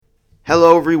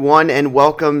Hello everyone and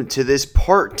welcome to this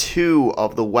part 2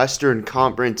 of the Western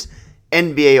Conference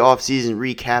NBA Offseason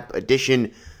Recap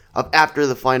edition of After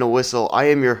the Final Whistle. I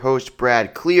am your host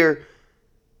Brad Clear,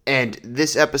 and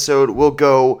this episode will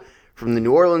go from the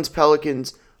New Orleans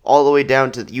Pelicans all the way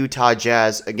down to the Utah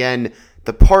Jazz. Again,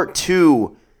 the part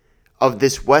 2 of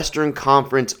this Western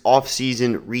Conference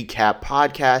Offseason Recap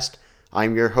podcast.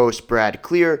 I'm your host Brad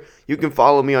Clear. You can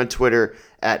follow me on Twitter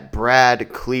at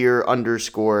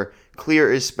BradClear_.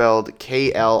 Clear is spelled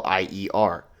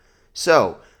Klier.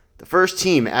 So, the first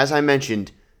team, as I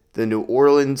mentioned, the New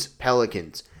Orleans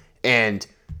Pelicans. And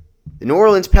the New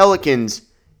Orleans Pelicans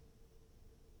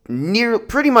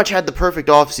pretty much had the perfect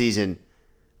offseason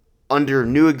under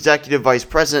new Executive Vice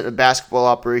President of Basketball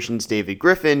Operations David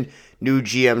Griffin, new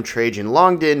GM Trajan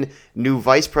Longden, new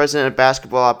Vice President of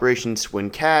Basketball Operations Swin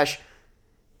Cash,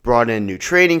 brought in new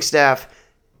training staff.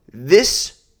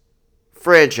 This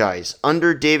franchise,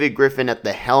 under David Griffin at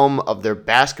the helm of their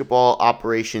basketball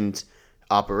operation,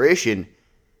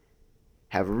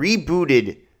 have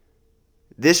rebooted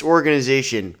this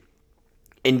organization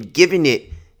and given it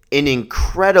an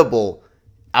incredible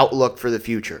outlook for the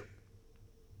future.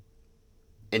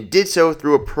 And did so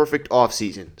through a perfect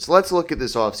offseason. So let's look at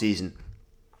this offseason.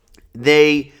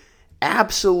 They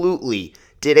absolutely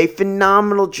did a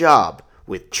phenomenal job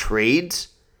with trades,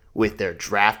 with their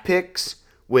draft picks,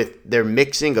 with their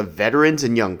mixing of veterans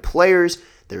and young players.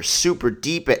 They're super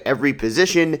deep at every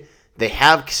position. They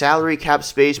have salary cap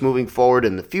space moving forward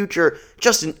in the future.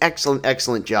 Just an excellent,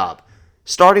 excellent job.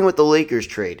 Starting with the Lakers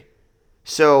trade.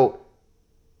 So,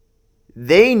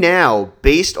 they now,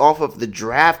 based off of the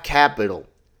draft capital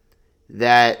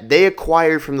that they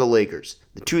acquired from the Lakers,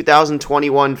 the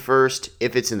 2021 first,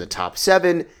 if it's in the top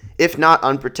 7, if not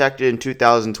unprotected in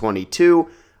 2022,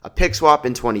 a pick swap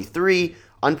in 23,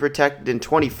 unprotected in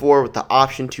 24 with the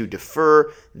option to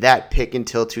defer that pick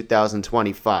until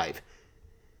 2025.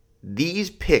 These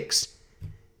picks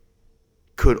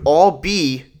could all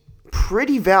be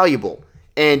pretty valuable,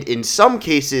 and in some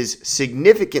cases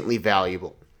significantly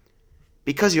valuable,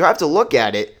 because you have to look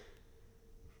at it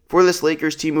for this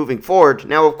Lakers team moving forward.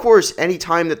 Now, of course,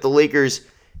 anytime that the Lakers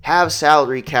have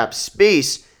salary cap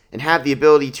space and have the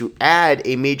ability to add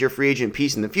a major free agent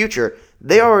piece in the future,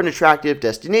 they are an attractive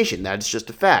destination. That is just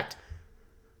a fact.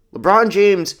 LeBron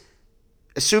James,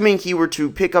 assuming he were to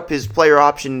pick up his player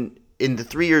option in the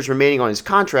 3 years remaining on his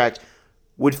contract,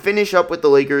 would finish up with the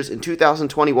Lakers in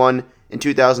 2021 and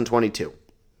 2022.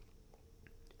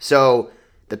 So,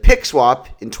 the pick swap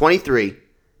in 23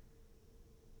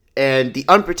 and the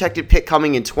unprotected pick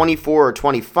coming in 24 or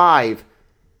 25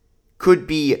 could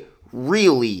be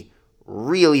really,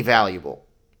 really valuable.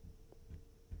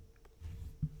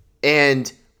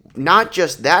 And not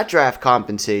just that draft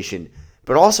compensation,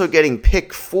 but also getting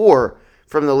pick 4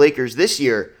 from the Lakers this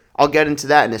year. I'll get into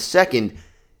that in a second.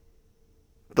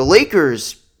 The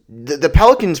Lakers, the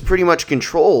Pelicans pretty much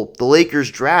control the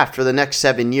Lakers draft for the next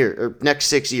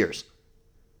 6 years.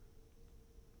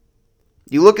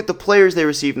 You look at the players they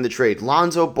received in the trade: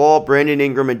 Lonzo Ball, Brandon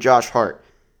Ingram, and Josh Hart.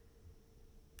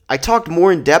 I talked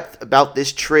more in depth about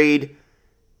this trade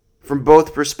from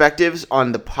both perspectives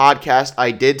on the podcast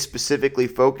I did, specifically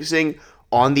focusing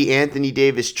on the Anthony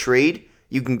Davis trade.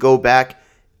 You can go back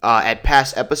at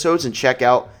past episodes and check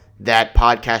out that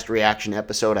podcast reaction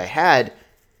episode I had.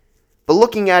 But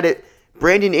looking at it,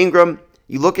 Brandon Ingram,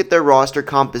 you look at their roster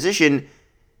composition,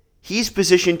 he's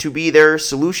positioned to be their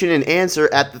solution and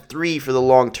answer at the 3 for the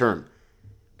long term.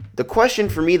 The question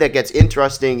for me that gets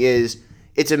interesting is,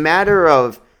 it's a matter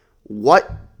of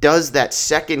what does that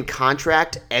second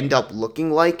contract end up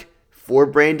looking like for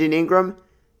Brandon Ingram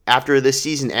after this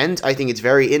season ends? I think it's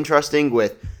very interesting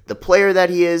with the player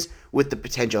that he is, with the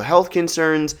potential health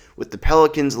concerns, with the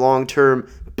Pelicans long-term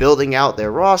building out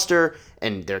their roster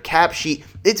and their cap sheet.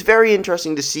 It's very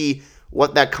interesting to see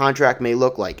what that contract may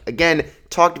look like. Again,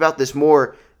 talked about this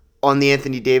more on the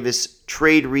Anthony Davis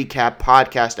trade recap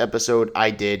podcast episode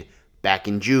I did back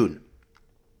in June.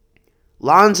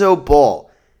 Lonzo Ball.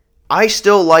 I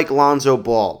still like Lonzo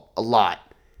Ball a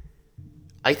lot.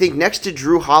 I think next to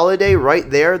Drew Holiday right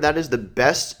there, that is the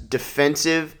best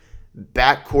defensive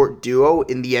backcourt duo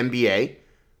in the NBA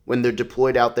when they're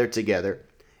deployed out there together.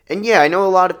 And yeah, I know a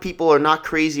lot of people are not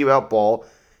crazy about Ball.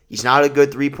 He's not a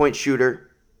good three-point shooter.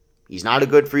 He's not a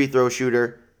good free throw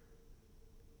shooter.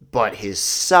 But his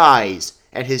size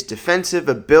and his defensive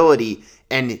ability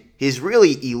and his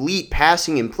really elite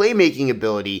passing and playmaking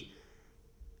ability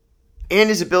and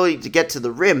his ability to get to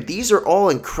the rim, these are all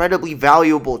incredibly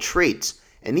valuable traits.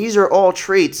 And these are all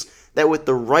traits that with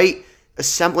the right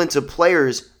semblance of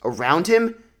players around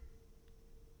him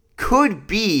could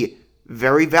be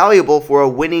very valuable for a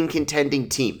winning contending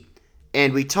team.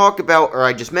 And we talk about, or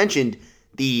I just mentioned,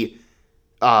 the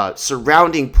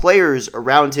surrounding players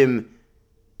around him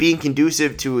being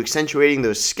conducive to accentuating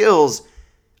those skills.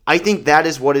 I think that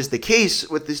is what is the case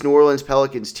with this New Orleans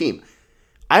Pelicans team.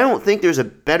 I don't think there's a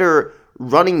better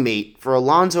running mate for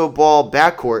Alonzo Ball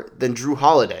backcourt than Drew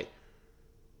Holiday.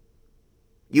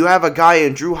 You have a guy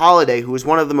in Drew Holiday who is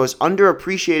one of the most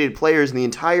underappreciated players in the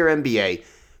entire NBA,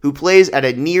 who plays at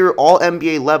a near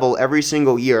all-NBA level every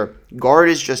single year. Guard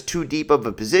is just too deep of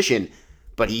a position,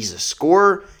 but he's a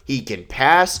scorer. He can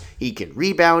pass, he can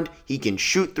rebound, he can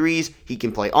shoot threes, he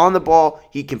can play on the ball,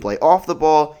 he can play off the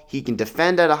ball, he can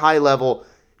defend at a high level.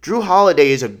 Drew Holiday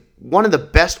is one of the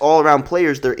best all-around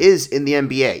players there is in the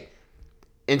NBA.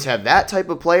 And to have that type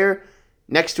of player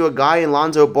next to a guy in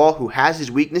Lonzo Ball who has his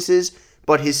weaknesses,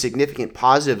 but his significant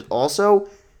positives also,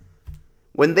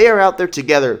 when they are out there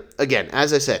together, again,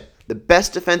 as I said, the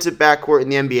best defensive backcourt in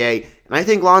the NBA, and I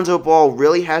think Lonzo Ball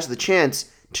really has the chance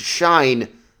to shine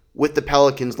with the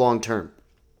Pelicans long term.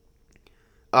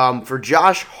 For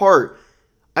Josh Hart,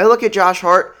 I look at Josh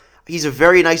Hart, he's a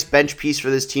very nice bench piece for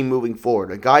this team moving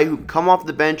forward. A guy who can come off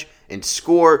the bench and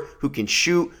score, who can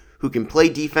shoot, who can play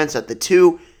defense at the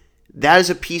 2. That is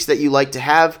a piece that you like to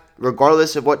have,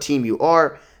 regardless of what team you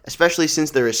are, especially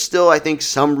since there is still, I think,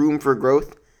 some room for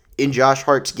growth in Josh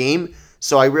Hart's game,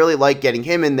 so I really like getting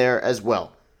him in there as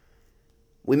well.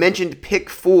 We mentioned pick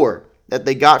 4 that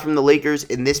they got from the Lakers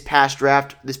in this past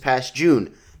draft, this past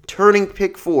June, turning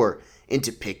pick 4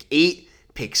 into pick 8,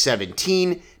 pick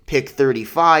 17, pick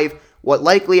 35, what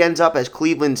likely ends up as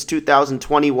Cleveland's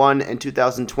 2021 and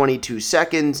 2022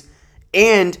 seconds,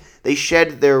 and they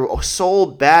shed their sole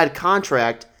bad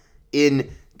contract in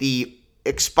the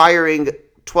expiring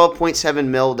 $12.7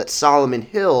 million that Solomon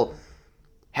Hill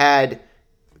had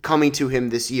coming to him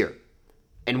this year.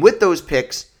 And with those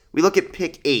picks, we look at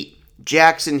pick 8,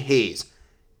 Jackson Hayes.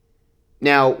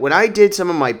 Now, when I did some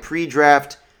of my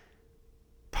pre-draft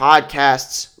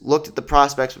podcasts, looked at the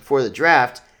prospects before the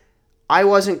draft, I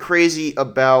wasn't crazy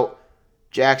about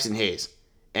Jackson Hayes.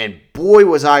 And boy,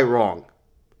 was I wrong.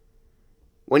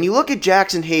 When you look at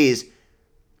Jackson Hayes,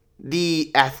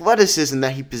 the athleticism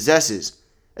that he possesses,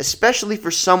 especially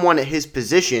for someone at his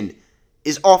position,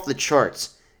 is off the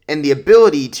charts. And the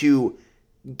ability to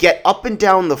get up and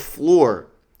down the floor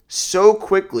so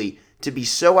quickly, to be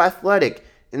so athletic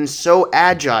and so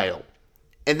agile,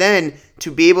 and then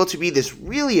to be able to be this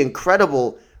really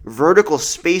incredible vertical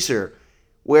spacer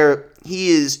where he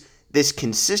is this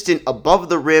consistent above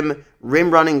the rim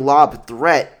running lob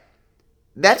threat,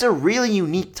 that's a really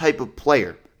unique type of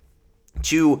player.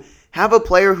 To have a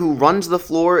player who runs the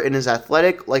floor and is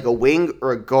athletic like a wing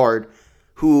or a guard,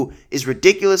 who is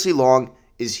ridiculously long,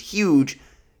 is huge,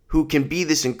 who can be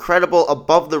this incredible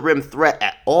above-the-rim threat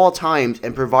at all times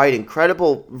and provide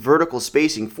incredible vertical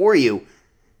spacing for you.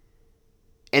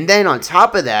 And then on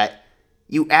top of that,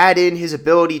 you add in his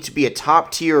ability to be a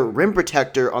top-tier rim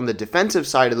protector on the defensive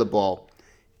side of the ball,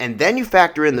 and then you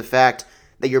factor in the fact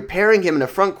that you're pairing him in a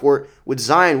front court with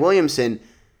Zion Williamson.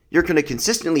 You're going to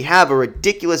consistently have a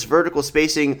ridiculous vertical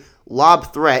spacing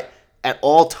lob threat at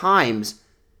all times.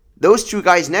 Those two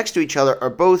guys next to each other are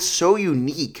both so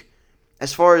unique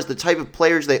as far as the type of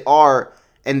players they are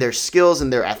and their skills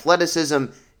and their athleticism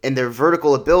and their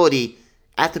vertical ability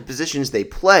at the positions they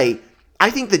play. I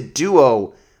think the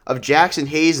duo of Jackson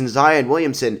Hayes and Zion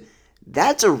Williamson,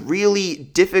 that's a really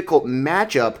difficult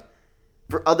matchup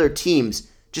for other teams,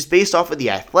 just based off of the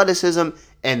athleticism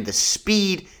and the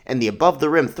speed and the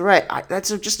above-the-rim threat. That's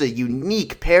just a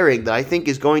unique pairing that I think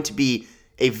is going to be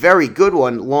a very good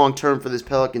one long-term for this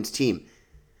Pelicans team.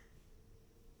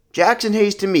 Jackson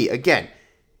Hayes, to me, again,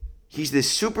 he's this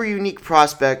super unique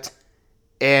prospect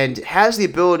and has the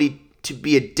ability to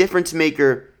be a difference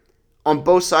maker on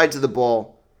both sides of the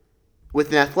ball with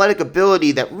an athletic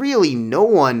ability that really no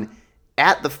one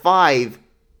at the 5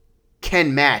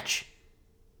 can match.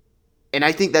 And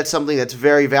I think that's something that's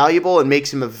very valuable and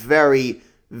makes him a very,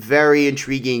 very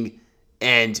intriguing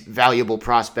and valuable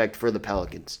prospect for the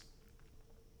Pelicans.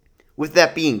 With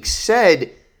that being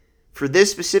said, for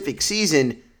this specific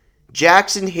season,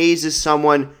 Jackson Hayes is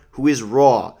someone who is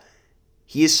raw.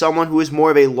 He is someone who is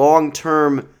more of a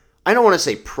long-term, I don't want to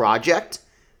say project,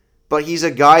 but he's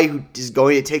a guy who is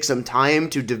going to take some time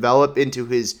to develop into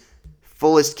his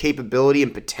fullest capability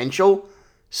and potential.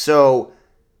 So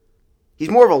he's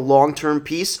more of a long-term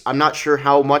piece. I'm not sure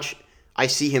how much I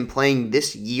see him playing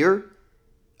this year.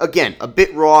 Again, a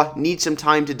bit raw, needs some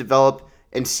time to develop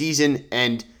and season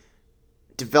and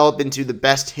develop into the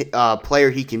best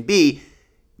player he can be.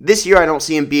 This year, I don't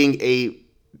see him being a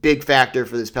big factor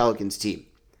for this Pelicans team.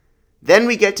 Then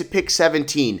we get to pick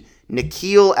 17,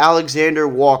 Nickeil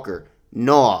Alexander-Walker,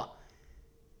 NAW.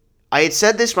 I had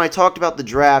said this when I talked about the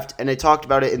draft, and I talked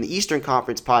about it in the Eastern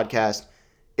Conference podcast.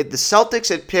 If the Celtics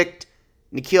had picked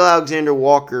Nickeil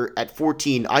Alexander-Walker at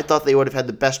 14, I thought they would have had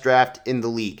the best draft in the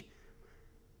league.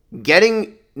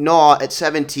 Getting NAW at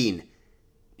 17,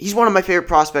 he's one of my favorite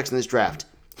prospects in this draft.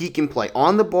 He can play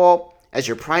on the ball as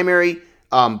your primary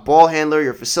ball handler,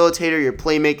 your facilitator, your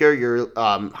playmaker, your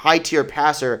high-tier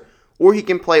passer, or he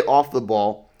can play off the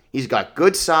ball. He's got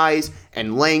good size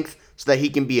and length so that he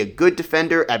can be a good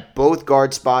defender at both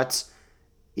guard spots.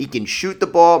 He can shoot the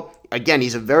ball. Again,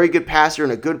 he's a very good passer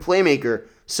and a good playmaker.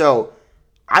 So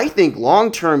I think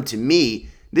long-term, to me,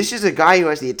 this is a guy who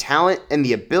has the talent and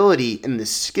the ability and the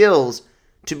skills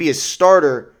to be a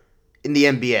starter in the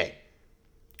NBA.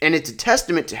 And it's a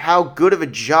testament to how good of a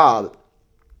job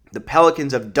the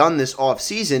Pelicans have done this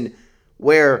offseason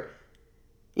where,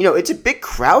 it's a bit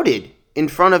crowded in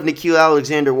front of Nickeil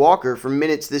Alexander-Walker for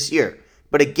minutes this year.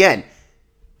 But again,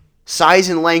 size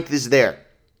and length is there.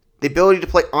 The ability to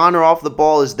play on or off the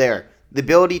ball is there. The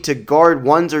ability to guard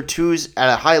ones or twos at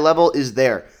a high level is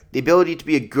there. The ability to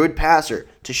be a good passer,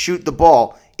 to shoot the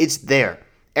ball, it's there.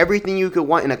 Everything you could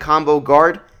want in a combo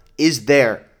guard is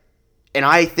there. And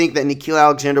I think that Nickeil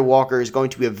Alexander-Walker is going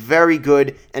to be a very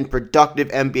good and productive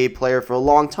NBA player for a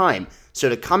long time. So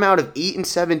to come out of 8 and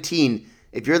 17,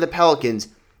 if you're the Pelicans,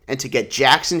 and to get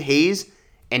Jackson Hayes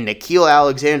and Nickeil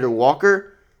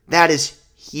Alexander-Walker, that is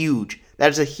huge. That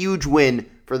is a huge win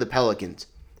for the Pelicans.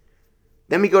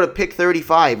 Then we go to pick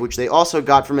 35, which they also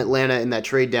got from Atlanta in that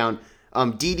trade down.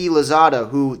 Didi Louzada,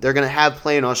 who they're going to have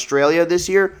play in Australia this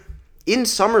year, in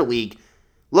Summer League.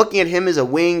 Looking at him as a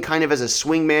wing, kind of as a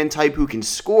swingman type who can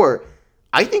score,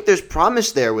 I think there's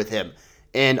promise there with him.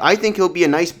 And I think he'll be a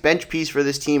nice bench piece for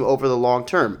this team over the long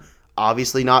term.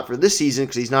 Obviously not for this season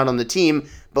because he's not on the team,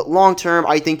 but long term,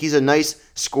 I think he's a nice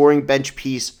scoring bench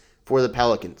piece for the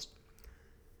Pelicans.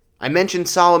 I mentioned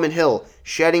Solomon Hill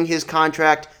shedding his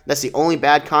contract. That's the only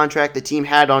bad contract the team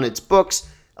had on its books.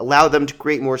 Allowed them to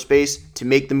create more space to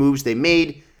make the moves they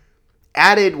made.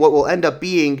 Added what will end up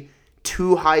being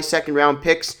 2 high second-round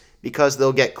picks because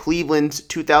they'll get Cleveland's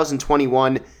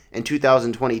 2021 and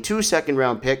 2022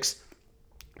 second-round picks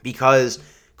because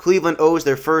Cleveland owes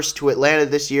their first to Atlanta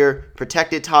this year,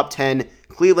 protected top 10.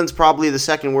 Cleveland's probably the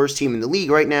second worst team in the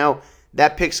league right now.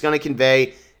 That pick's going to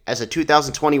convey as a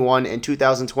 2021 and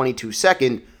 2022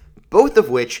 second, both of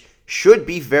which should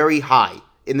be very high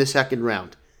in the second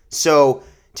round. So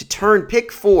to turn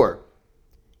pick 4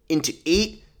 into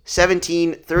 8,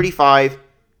 17, 35,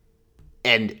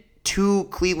 and 2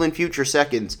 Cleveland future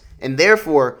seconds, and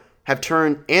therefore have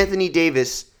turned Anthony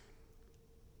Davis,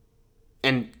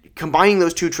 and combining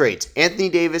those 2 trades, Anthony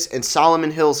Davis and Solomon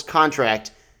Hill's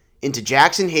contract, into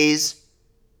Jackson Hayes,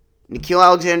 Nickeil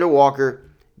Alexander-Walker,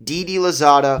 Didi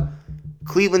Louzada,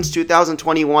 Cleveland's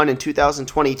 2021 and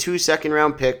 2022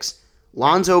 second-round picks,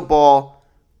 Lonzo Ball,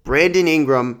 Brandon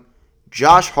Ingram,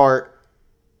 Josh Hart,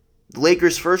 the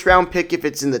Lakers' first-round pick if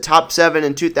it's in the top 7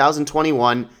 in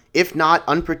 2021, if not,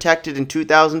 unprotected in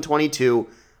 2022,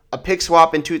 a pick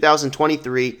swap in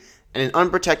 2023, and an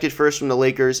unprotected first from the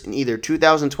Lakers in either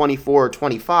 2024 or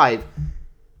 25.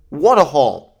 What a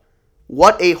haul.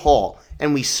 What a haul.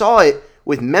 And we saw it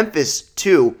with Memphis,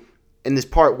 too, in this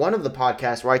part 1 of the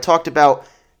podcast, where I talked about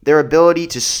their ability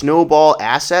to snowball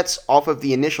assets off of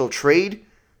the initial trade.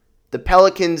 The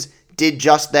Pelicans did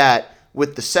just that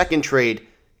with the second trade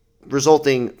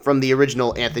resulting from the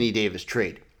original Anthony Davis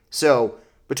trade. So,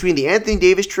 between the Anthony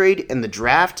Davis trade and the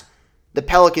draft, the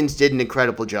Pelicans did an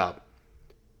incredible job.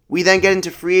 We then get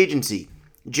into free agency.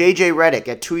 J.J. Redick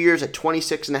at 2 years at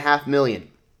 $26.5 million.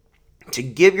 To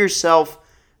give yourself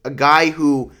a guy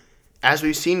who, as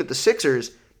we've seen with the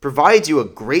Sixers, provides you a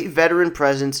great veteran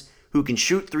presence who can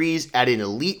shoot threes at an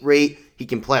elite rate. He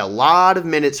can play a lot of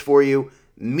minutes for you,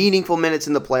 meaningful minutes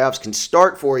in the playoffs, can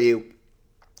start for you,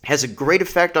 has a great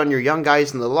effect on your young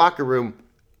guys in the locker room,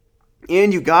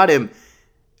 and you got him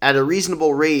at a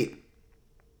reasonable rate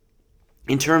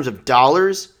in terms of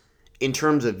dollars, in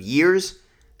terms of years,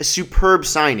 a superb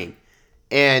signing.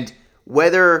 And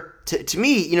whether, to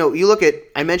me, you look at,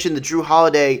 I mentioned the Drew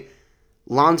Holiday,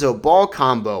 Lonzo Ball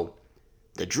combo.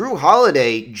 The Drew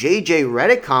Holiday, J.J.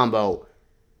 Redick combo,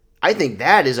 I think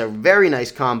that is a very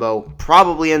nice combo.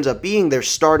 Probably ends up being their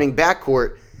starting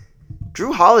backcourt.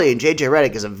 Drew Holiday and J.J.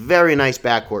 Redick is a very nice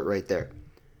backcourt right there.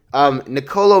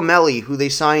 Nicolo Melli, who they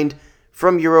signed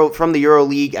from the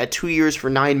EuroLeague at 2 years for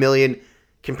 $9 million,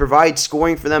 can provide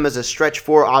scoring for them as a stretch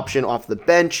 4 option off the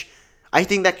bench. I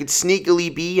think that could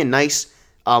sneakily be a nice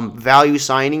value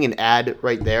signing and add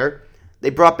right there. They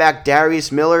brought back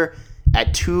Darius Miller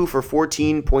at 2 for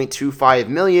 $14.25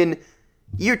 million.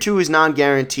 Year 2 is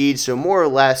non-guaranteed, so more or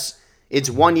less, it's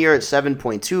 1 year at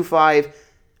 $7.25.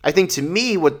 I think to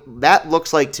me, what that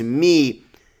looks like to me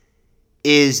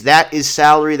is that is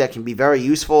salary that can be very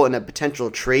useful in a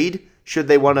potential trade should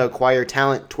they want to acquire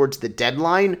talent towards the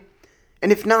deadline.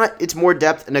 And if not, it's more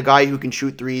depth and a guy who can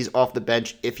shoot threes off the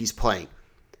bench if he's playing.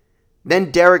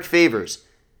 Then Derek Favors.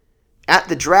 At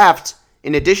the draft,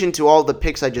 in addition to all the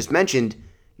picks I just mentioned,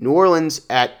 New Orleans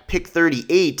at pick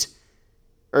 38,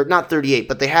 or not 38,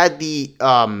 but they had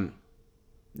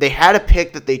a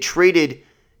pick that they traded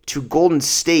to Golden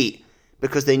State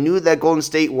because they knew that Golden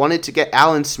State wanted to get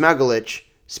Alen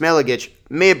Smailagic,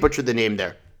 may have butchered the name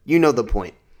there. You know the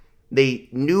point. They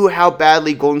knew how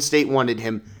badly Golden State wanted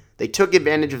him. They took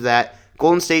advantage of that.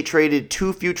 Golden State traded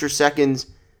 2 future seconds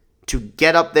to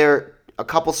get up there a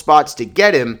couple spots to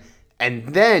get him,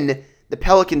 and then the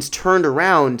Pelicans turned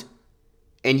around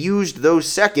and used those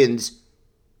seconds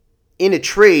in a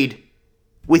trade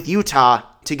with Utah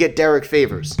to get Derek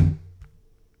Favors.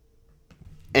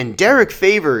 And Derek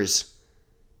Favors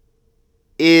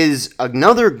is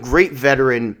another great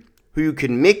veteran who you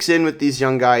can mix in with these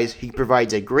young guys. He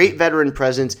provides a great veteran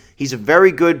presence. He's a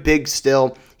very good big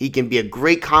still. He can be a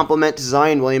great complement to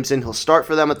Zion Williamson. He'll start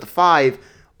for them at the 5.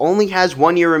 Only has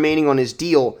 1 year remaining on his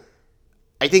deal.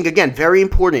 I think, again, very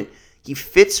important. He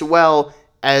fits well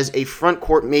as a front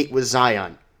court mate with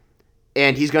Zion.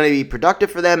 And he's going to be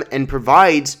productive for them and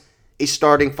provides a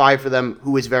starting 5 for them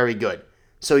who is very good.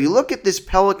 So you look at this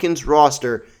Pelicans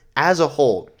roster as a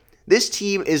whole. This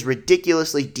team is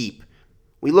ridiculously deep.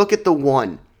 We look at the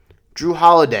 1, Drew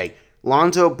Holiday,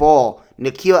 Lonzo Ball,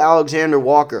 Nickeil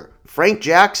Alexander-Walker, Frank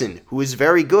Jackson, who is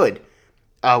very good.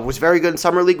 Was very good in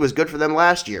Summer League, was good for them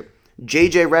last year.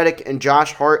 J.J. Redick and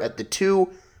Josh Hart at the 2,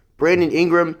 Brandon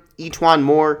Ingram, Etuan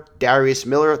Moore, Darius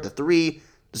Miller at the 3,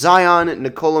 Zion,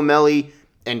 Nicola Melli,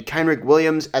 and Kenrich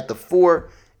Williams at the 4,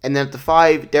 and then at the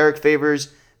 5, Derek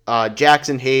Favors,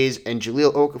 Jackson Hayes, and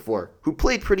Jahlil Okafor, who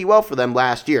played pretty well for them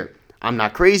last year. I'm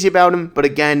not crazy about him, but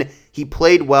again, he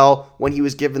played well when he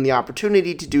was given the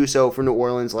opportunity to do so for New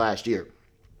Orleans last year.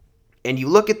 And you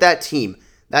look at that team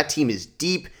is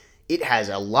deep. It has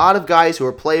a lot of guys who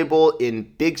are playable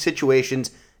in big situations,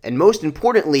 and most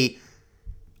importantly,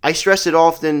 I stress it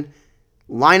often,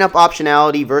 lineup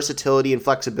optionality, versatility, and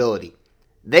flexibility.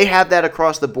 They have that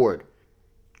across the board.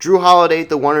 Drew Holiday at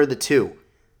the 1 or the 2.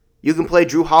 You can play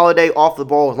Drew Holiday off the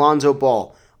ball with Lonzo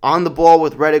Ball, on the ball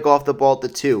with Redick off the ball at the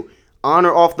 2, on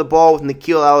or off the ball with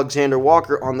Nickeil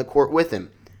Alexander-Walker on the court with him,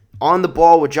 on the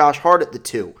ball with Josh Hart at the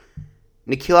 2.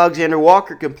 Nickeil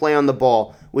Alexander-Walker can play on the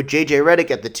ball with J.J. Redick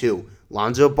at the 2.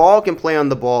 Lonzo Ball can play on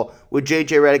the ball with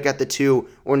J.J. Redick at the 2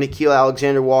 or Nickeil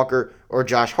Alexander-Walker or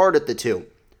Josh Hart at the 2.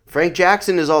 Frank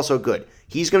Jackson is also good.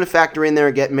 He's going to factor in there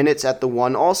and get minutes at the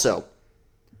 1 also.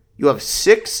 You have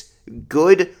 6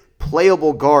 good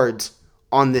playable guards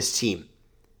on this team.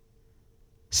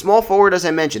 Small forward, as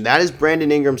I mentioned, that is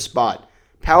Brandon Ingram's spot.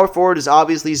 Power forward is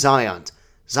obviously Zion's.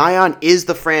 Zion is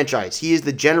the franchise. He is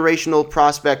the generational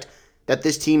prospect that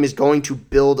this team is going to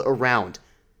build around.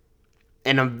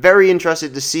 And I'm very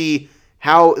interested to see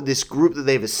how this group that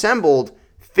they've assembled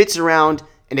fits around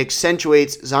and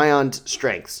accentuates Zion's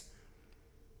strengths.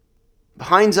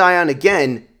 Behind Zion,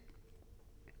 again,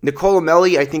 Nicola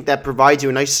Melli, I think that provides you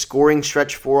a nice scoring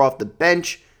stretch 4 off the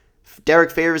bench.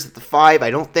 Derek Favors at the 5.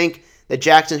 I don't think that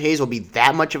Jackson Hayes will be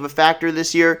that much of a factor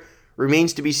this year.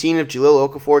 Remains to be seen if Jahlil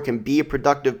Okafor can be a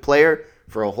productive player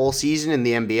for a whole season in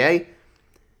the NBA.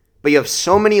 But you have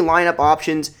so many lineup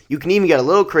options. You can even get a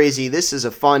little crazy. This is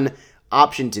a fun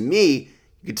option to me.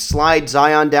 You could slide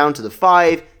Zion down to the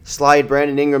 5, slide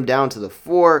Brandon Ingram down to the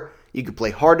 4. You could play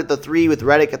Hart at the 3 with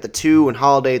Redick at the 2 and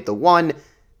Holiday at the 1.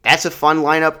 That's a fun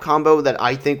lineup combo that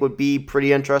I think would be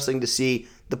pretty interesting to see.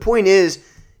 The point is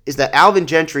that Alvin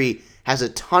Gentry has a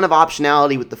ton of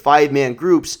optionality with the 5-man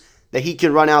groups that he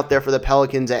can run out there for the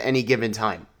Pelicans at any given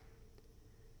time.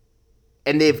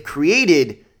 And they've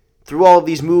created, through all of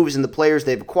these moves and the players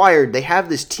they've acquired, they have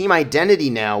this team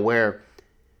identity now where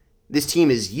this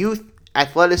team is youth,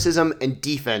 athleticism, and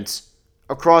defense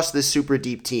across this super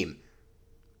deep team.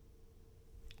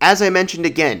 As I mentioned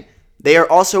again, they are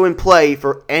also in play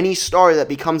for any star that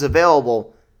becomes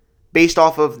available based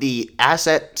off of the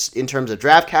assets in terms of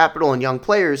draft capital and young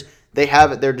players they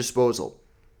have at their disposal.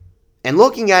 And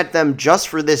looking at them just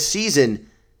for this season,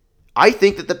 I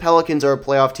think that the Pelicans are a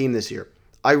playoff team this year.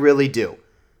 I really do.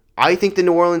 I think the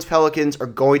New Orleans Pelicans are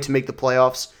going to make the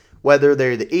playoffs, whether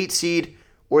they're the 8 seed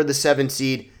or the 7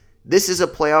 seed. This is a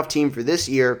playoff team for this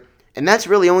year, and that's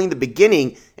really only the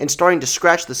beginning and starting to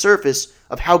scratch the surface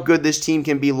of how good this team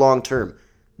can be long term.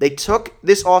 They took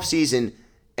this offseason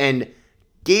and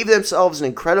gave themselves an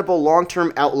incredible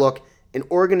long-term outlook and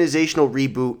organizational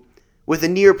reboot with a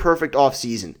near-perfect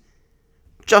offseason.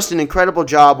 Just an incredible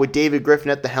job with David Griffin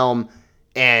at the helm,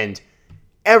 and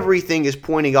everything is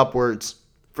pointing upwards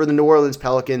for the New Orleans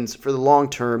Pelicans for the long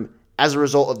term as a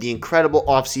result of the incredible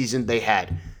offseason they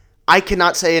had. I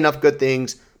cannot say enough good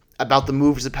things about the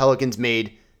moves the Pelicans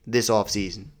made this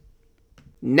offseason.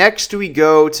 Next, we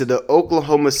go to the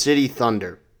Oklahoma City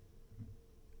Thunder.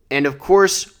 And of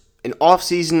course, an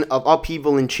offseason of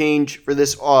upheaval and change for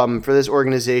this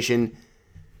organization.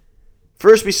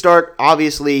 First, we start,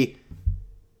 obviously,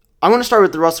 I'm going to start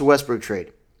with the Russell Westbrook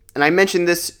trade. And I mentioned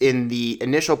this in the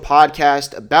initial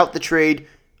podcast about the trade.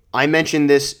 I mentioned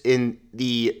this in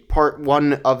the part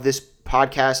 1 of this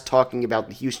podcast talking about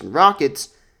the Houston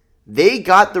Rockets. They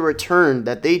got the return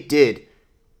that they did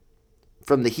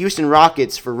from the Houston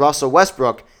Rockets for Russell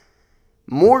Westbrook,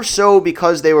 more so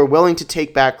because they were willing to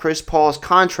take back Chris Paul's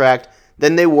contract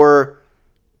than they were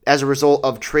as a result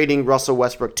of trading Russell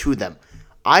Westbrook to them.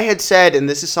 I had said, and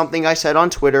this is something I said on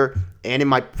Twitter and in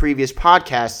my previous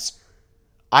podcasts,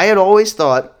 I had always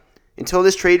thought, until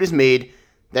this trade was made,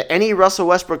 that any Russell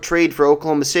Westbrook trade for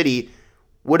Oklahoma City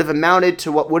would have amounted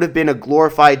to what would have been a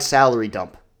glorified salary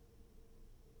dump.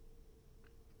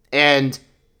 And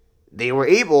they were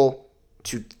able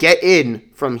to get in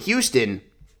from Houston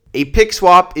a pick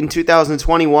swap in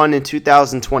 2021 and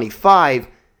 2025,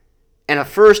 and a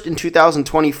first in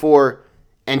 2024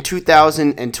 and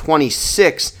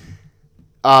 2026.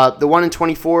 The one in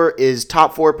 24 is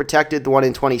top 4 protected. The one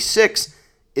in 26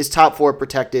 is top 4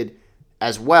 protected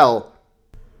as well.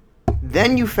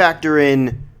 Then you factor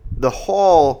in the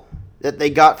haul that they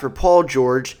got for Paul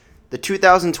George, the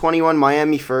 2021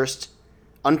 Miami first,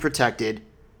 unprotected.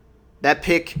 That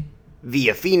pick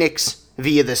via Phoenix,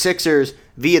 via the Sixers,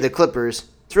 via the Clippers.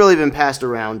 It's really been passed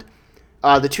around.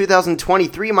 The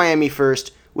 2023 Miami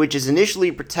first, which is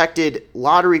initially protected,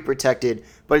 lottery protected,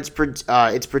 but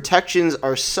its protections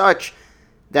are such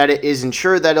that it is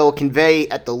ensured that it will convey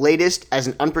at the latest as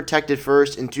an unprotected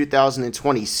first in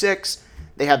 2026.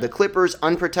 They have the Clippers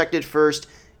unprotected first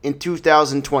in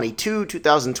 2022,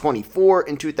 2024,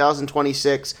 and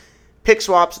 2026. Pick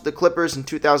swaps with the Clippers in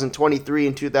 2023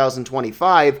 and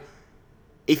 2025.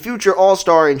 A future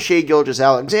All-Star in Shai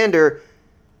Gilgeous-Alexander,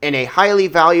 and a highly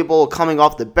valuable, coming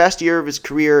off the best year of his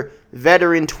career,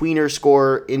 veteran tweener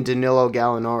scorer in Danilo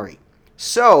Gallinari.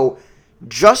 So,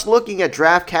 just looking at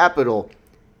draft capital,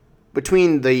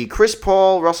 between the Chris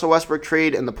Paul, Russell Westbrook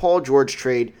trade and the Paul George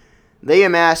trade, they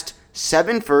amassed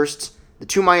 7 firsts, the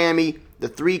 2 Miami, the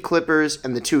 3 Clippers,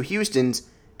 and the 2 Houstons,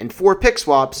 and 4 pick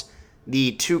swaps,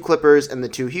 the 2 Clippers and the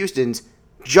 2 Houstons,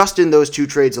 just in those 2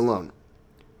 trades alone.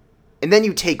 And then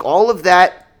you take all of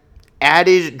that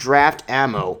added draft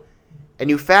ammo,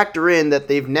 and you factor in that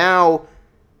they've now,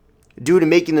 due to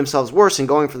making themselves worse and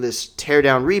going for this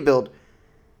tear-down rebuild,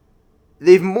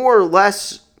 they've more or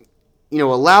less,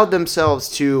 allowed themselves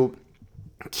to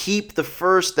keep the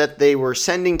first that they were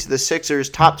sending to the Sixers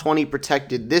top 20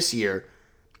 protected this year,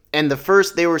 and the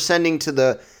first they were sending to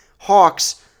the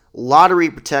Hawks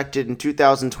lottery protected in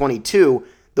 2022.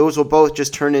 Those will both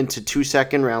just turn into 2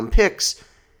 second-round picks.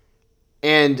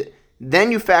 And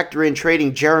then you factor in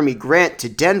trading Jeremy Grant to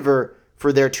Denver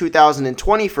for their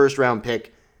 2020 first-round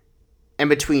pick. And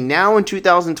between now and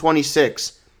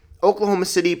 2026, Oklahoma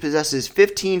City possesses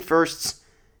 15 firsts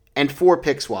and 4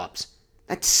 pick swaps.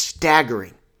 That's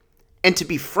staggering. And to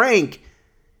be frank,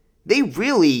 they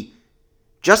really,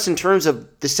 just in terms of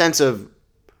the sense of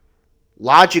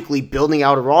logically building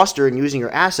out a roster and using your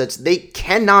assets, they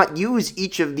cannot use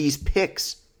each of these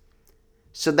picks.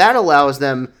 So that allows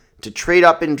them to trade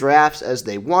up in drafts as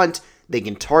they want. They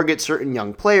can target certain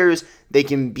young players. They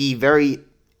can be very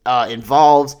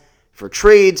involved for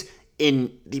trades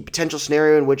in the potential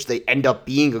scenario in which they end up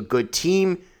being a good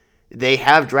team. They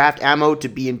have draft ammo to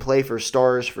be in play for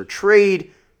stars for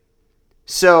trade.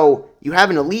 So you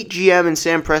have an elite GM in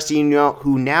Sam Presti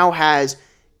who now has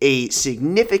a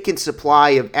significant supply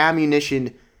of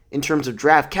ammunition in terms of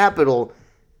draft capital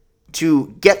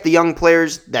to get the young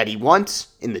players that he wants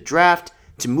in the draft,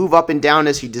 to move up and down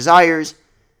as he desires,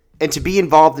 and to be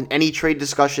involved in any trade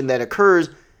discussion that occurs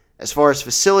as far as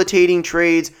facilitating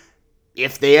trades.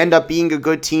 If they end up being a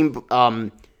good team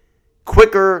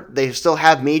quicker, they still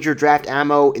have major draft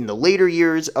ammo in the later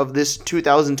years of this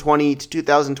 2020 to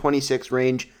 2026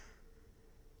 range.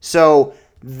 So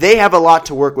they have a lot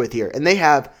to work with here, and they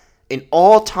have an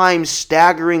all-time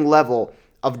staggering level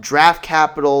of draft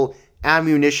capital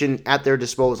ammunition at their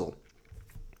disposal.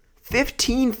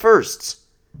 15 firsts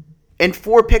and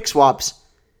 4 pick swaps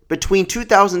between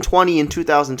 2020 and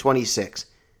 2026.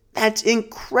 That's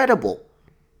incredible.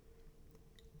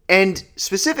 And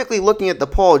specifically looking at the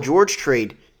Paul George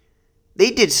trade,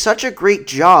 they did such a great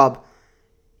job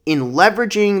in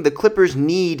leveraging the Clippers'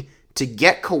 need to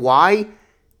get Kawhi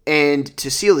and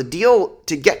to seal the deal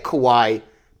to get Kawhi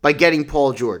by getting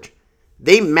Paul George.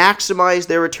 They maximized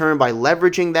their return by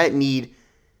leveraging that need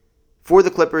for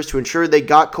the Clippers to ensure they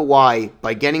got Kawhi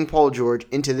by getting Paul George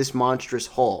into this monstrous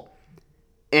haul.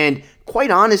 And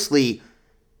quite honestly,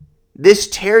 this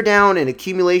teardown and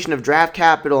accumulation of draft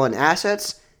capital and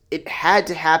assets, it had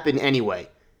to happen anyway,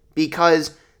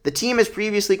 because the team as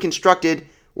previously constructed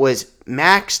was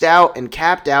maxed out and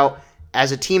capped out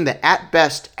as a team that at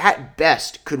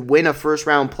best could win a first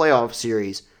round playoff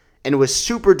series, and was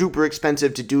super duper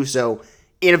expensive to do so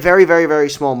in a very, very, very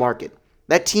small market.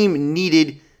 That team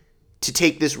needed to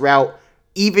take this route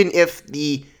even if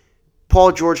the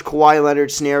Paul George Kawhi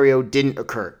Leonard scenario didn't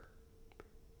occur.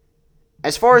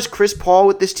 As far as Chris Paul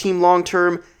with this team long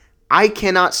term, I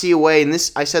cannot see a way, and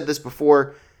I said this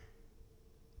before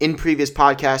in previous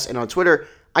podcasts and on Twitter,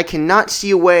 I cannot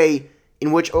see a way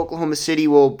in which Oklahoma City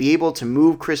will be able to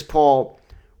move Chris Paul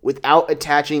without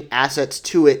attaching assets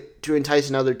to it to entice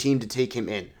another team to take him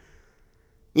in.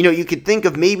 You could think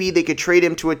of maybe they could trade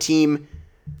him to a team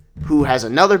who has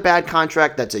another bad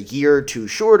contract that's a year or two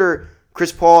shorter.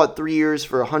 Chris Paul at 3 years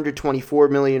for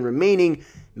 $124 million remaining.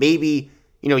 Maybe,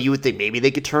 you would think maybe they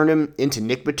could turn him into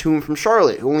Nick Batum from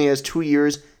Charlotte, who only has 2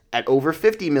 years at over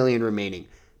 $50 million remaining.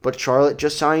 But Charlotte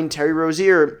just signed Terry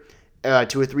Rozier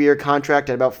to a 3-year contract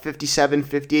at about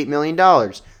 $58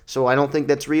 million. So I don't think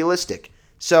that's realistic.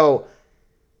 So,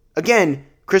 again,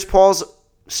 Chris Paul's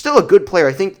still a good player.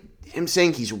 I think him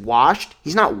saying he's washed,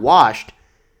 he's not washed,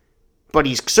 but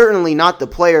he's certainly not the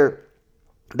player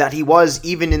that he was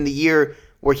even in the year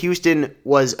where Houston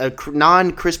was a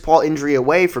non-Chris Paul injury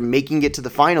away from making it to the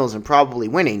finals and probably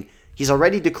winning. He's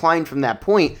already declined from that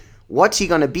point. What's he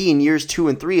going to be in years 2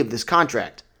 and 3 of this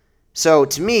contract? So,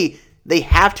 to me, they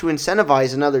have to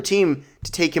incentivize another team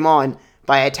to take him on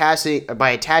by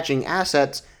attaching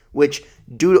assets, which,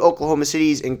 due to Oklahoma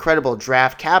City's incredible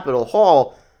draft capital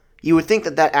haul, you would think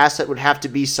that asset would have to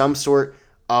be some sort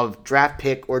of draft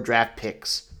pick or draft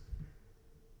picks.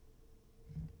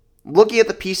 Looking at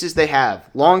the pieces they have,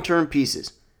 long-term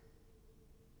pieces.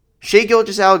 Shai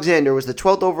Gilgeous-Alexander was the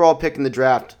 12th overall pick in the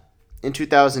draft in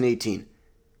 2018.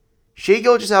 Shai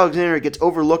Gilgeous-Alexander gets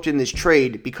overlooked in this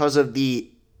trade because of the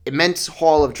immense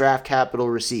haul of draft capital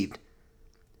received.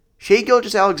 Shai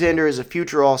Gilgeous-Alexander is a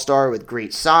future all-star with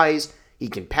great size. He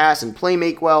can pass and play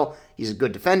make well. He's a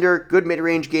good defender, good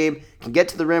mid-range game, can get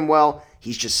to the rim well.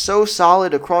 He's just so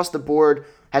solid across the board,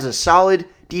 has a solid,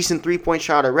 decent three-point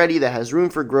shot already that has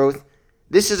room for growth.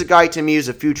 This is a guy to me who's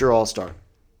a future all-star.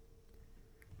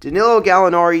 Danilo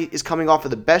Gallinari is coming off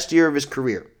of the best year of his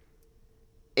career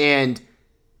and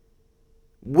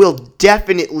will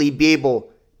definitely be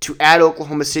able to add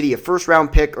Oklahoma City a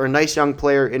first-round pick or a nice young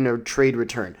player in a trade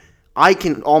return. I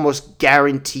can almost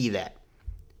guarantee that.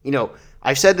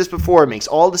 I've said this before, it makes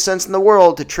all the sense in the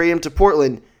world to trade him to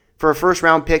Portland for a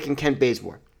first-round pick in Kent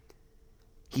Bazemore.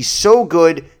 He's so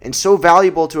good and so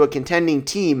valuable to a contending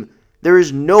team, there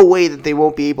is no way that they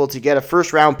won't be able to get a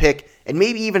first-round pick and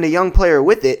maybe even a young player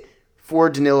with it for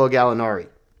Danilo Gallinari.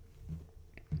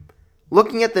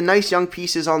 Looking at the nice young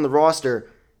pieces on the roster,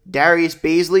 Darius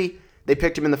Bazley, they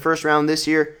picked him in the first round this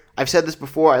year. I've said this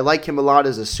before, I like him a lot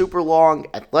as a super long,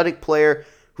 athletic player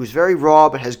who's very raw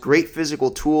but has great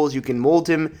physical tools. You can mold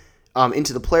him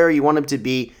into the player you want him to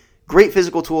be. Great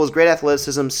physical tools, great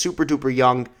athleticism, super duper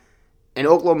young. And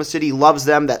Oklahoma City loves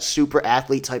them, that super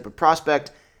athlete type of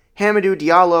prospect. Hamidou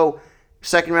Diallo,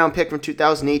 second round pick from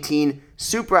 2018,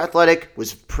 super athletic,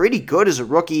 was pretty good as a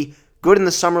rookie, good in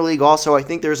the summer league also. I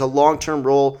think there's a long-term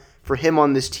role for him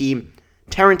on this team.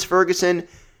 Terrence Ferguson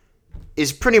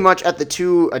is pretty much at the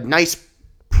 2, a nice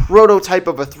prototype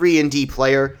of a 3-and-D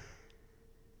player.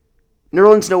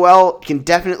 Nerlens Noel can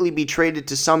definitely be traded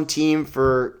to some team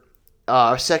for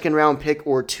a second-round pick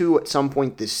or 2 at some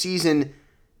point this season.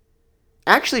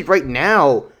 Actually, right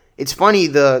now, it's funny,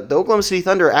 the Oklahoma City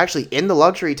Thunder are actually in the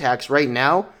luxury tax right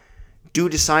now due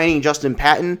to signing Justin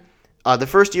Patton. The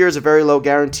first year is a very low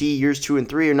guarantee. Years 2 and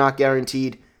 3 are not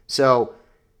guaranteed. So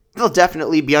they'll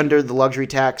definitely be under the luxury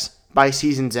tax by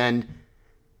season's end.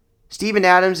 Steven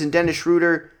Adams and Dennis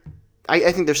Schroeder,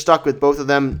 I think they're stuck with both of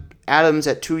them. Adams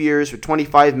at 2 years for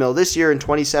 $25 million this year and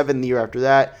 $27 million the year after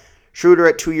that. Schroeder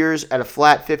at 2 years at a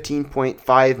flat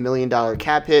 $15.5 million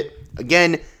cap hit.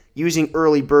 Again, using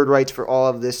early bird rights for all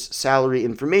of this salary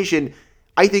information,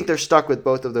 I think they're stuck with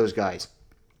both of those guys.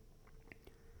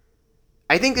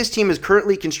 I think this team is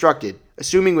currently constructed,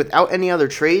 assuming without any other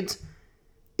trades,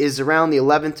 is around the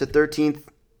 11th to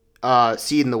 13th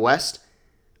seed in the West.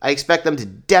 I expect them to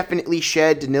definitely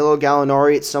shed Danilo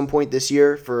Gallinari at some point this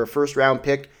year for a first-round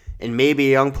pick and maybe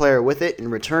a young player with it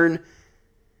in return.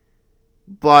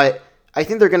 But I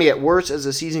think they're going to get worse as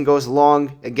the season goes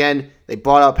along. Again, they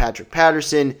bought out Patrick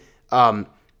Patterson.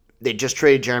 They just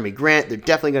traded Jeremy Grant. They're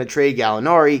definitely going to trade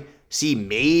Gallinari. See,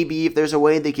 maybe if there's a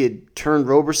way they could turn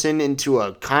Roberson into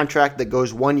a contract that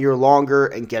goes 1 year longer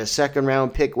and get a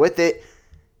second-round pick with it.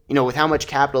 You know, with how much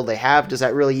capital they have, does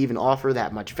that really even offer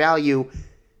that much value?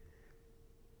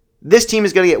 This team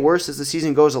is going to get worse as the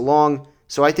season goes along,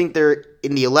 so I think they're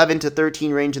in the 11 to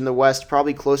 13 range in the West,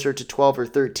 probably closer to 12 or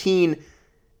 13,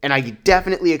 and I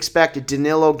definitely expect a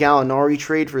Danilo Gallinari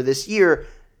trade for this year,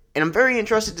 and I'm very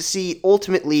interested to see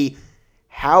ultimately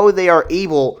how they are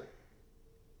able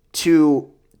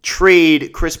to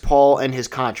trade Chris Paul and his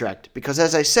contract, because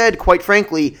as I said, quite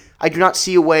frankly, I do not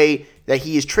see a way that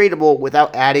he is tradable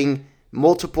without adding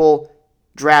multiple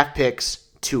draft picks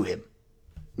to him.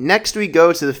 Next, we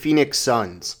go to the Phoenix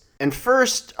Suns. And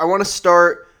first, I want to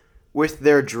start with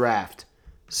their draft.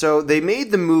 So they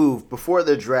made the move before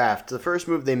the draft, the first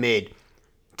move they made,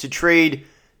 to trade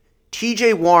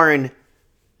TJ Warren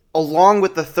along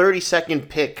with the 32nd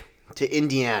pick to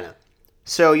Indiana.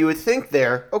 So you would think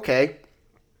there, okay,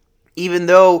 even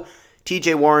though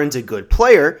TJ Warren's a good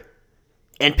player,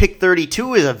 and pick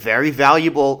 32 is a very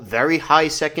valuable, very high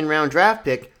second-round draft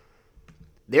pick,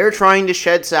 they're trying to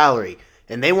shed salary.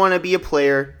 And they want to be a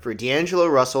player for D'Angelo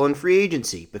Russell in free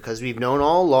agency, because we've known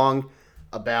all along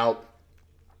about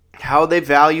how they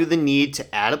value the need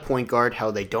to add a point guard, how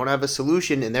they don't have a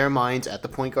solution in their minds at the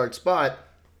point guard spot.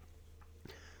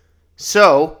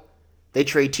 So they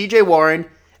trade TJ Warren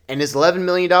and his $11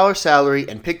 million salary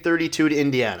and pick 32 to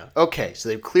Indiana. Okay, so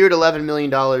they've cleared $11 million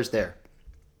there.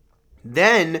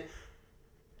 Then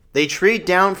they trade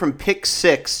down from pick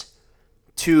 6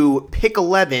 to pick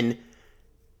 11,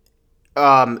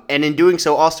 and in doing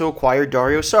so also acquire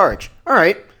Dario Saric. All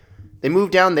right, they move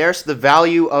down there, so the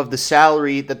value of the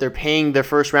salary that they're paying their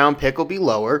first round pick will be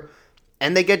lower,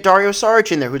 and they get Dario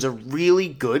Saric in there, who's a really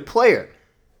good player.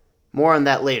 More on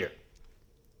that later.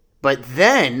 But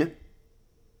then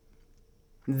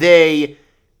they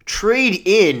trade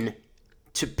in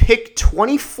to pick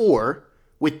 24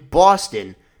 with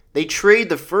Boston. They trade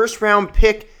the first round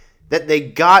pick that they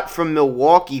got from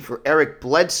Milwaukee for Eric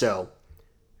Bledsoe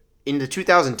in the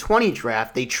 2020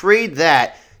 draft. They trade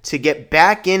that to get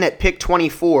back in at pick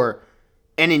 24,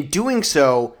 and in doing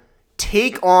so,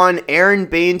 take on Aaron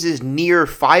Baines' near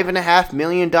 $5.5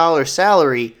 million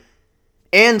salary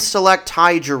and select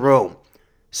Ty Jerome.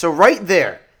 So right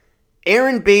there,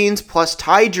 Aaron Baines plus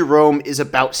Ty Jerome is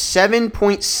about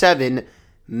 $7.7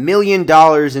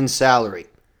 million in salary.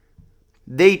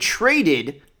 They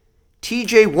traded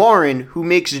TJ Warren, who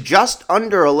makes just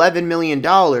under $11 million,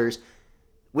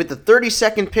 with the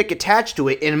 32nd pick attached to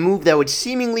it in a move that would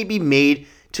seemingly be made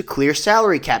to clear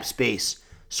salary cap space.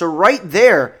 So right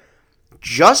there,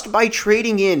 just by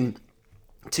trading in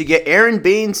to get Aaron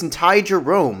Baines and Ty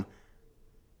Jerome,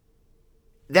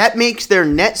 that makes their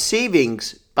net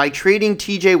savings by trading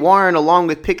TJ Warren along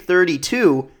with pick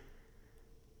 32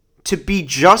 to be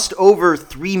just over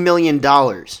 $3 million.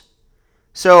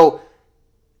 So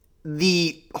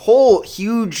the whole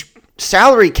huge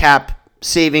salary cap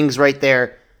savings right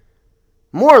there,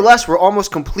 more or less, were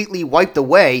almost completely wiped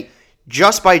away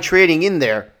just by trading in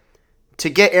there to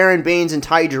get Aaron Baines and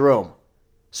Ty Jerome.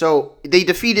 So they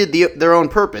defeated their own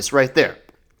purpose right there.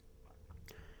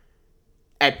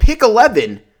 At pick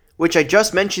 11, which I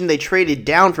just mentioned they traded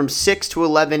down from 6 to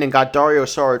 11 and got Dario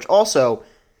Saric also,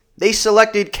 they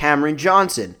selected Cameron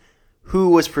Johnson, who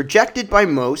was projected by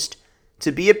most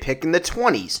to be a pick in the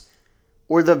 20s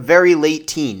or the very late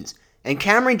teens. And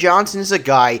Cameron Johnson is a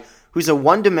guy who's a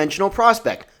one-dimensional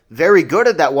prospect. Very good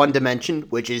at that one dimension,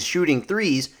 which is shooting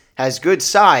threes, has good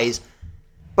size,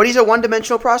 but he's a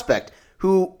one-dimensional prospect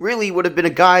who really would have been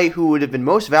a guy who would have been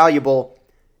most valuable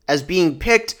as being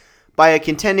picked by a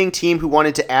contending team who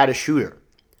wanted to add a shooter.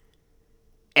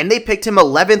 And they picked him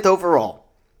 11th overall,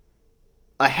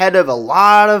 ahead of a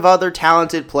lot of other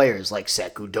talented players like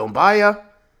Sekou Doumbouya.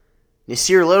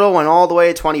 Nasir Little went all the way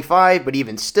at 25, but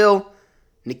even still,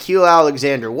 Nickeil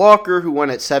Alexander-Walker, who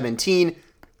went at 17,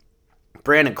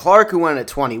 Brandon Clark, who went at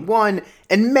 21,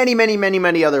 and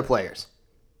many other players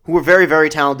who were very, very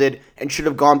talented and should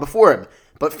have gone before him.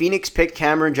 But Phoenix picked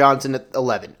Cameron Johnson at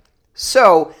 11.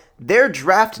 So their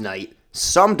draft night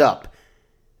summed up.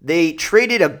 They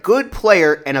traded a good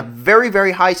player and a very,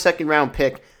 very high second-round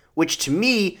pick, which to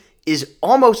me is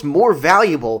almost more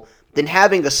valuable than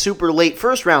having a super late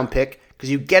first-round pick, because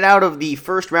you get out of the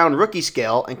first-round rookie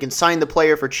scale and can sign the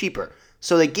player for cheaper.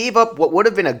 So they gave up what would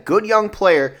have been a good young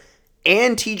player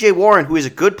and TJ Warren, who is a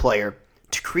good player,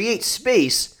 to create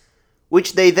space,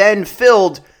 which they then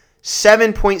filled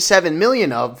 $7.7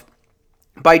 million of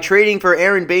by trading for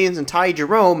Aaron Baines and Ty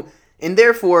Jerome, and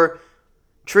therefore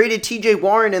traded TJ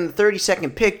Warren in the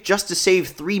 32nd pick just to save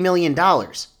 $3 million.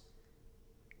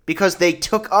 Because they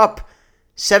took up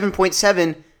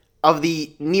 7.7 of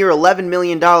the near $11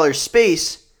 million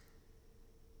space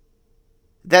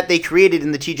that they created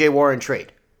in the TJ Warren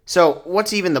trade. So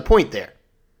what's even the point there?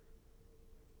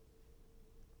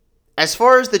 As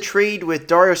far as the trade with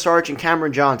Dario Saric and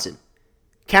Cameron Johnson,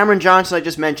 I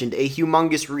just mentioned, a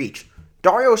humongous reach.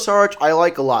 Dario Saric I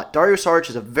like a lot. Dario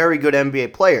Saric is a very good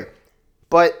NBA player.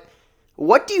 But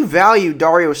what do you value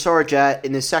Dario Saric at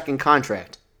in his second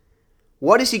contract?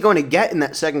 What is he going to get in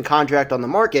that second contract on the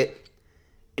market?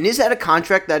 And is that a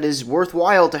contract that is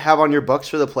worthwhile to have on your books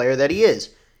for the player that he is?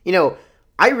 You know,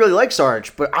 I really like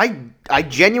Saric, but I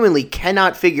genuinely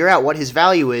cannot figure out what his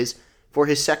value is for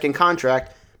his second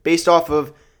contract based off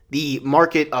of the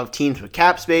market of teams with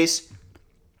cap space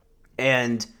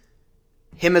and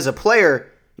him as a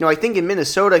player. You know, I think in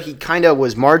Minnesota he kind of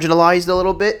was marginalized a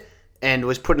little bit and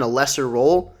was put in a lesser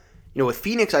role. You know, with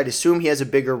Phoenix, I'd assume he has a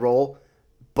bigger role,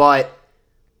 but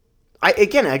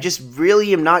I just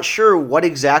really am not sure what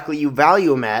exactly you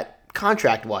value him at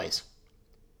contract-wise.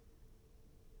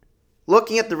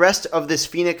 Looking at the rest of this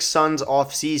Phoenix Suns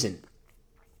offseason,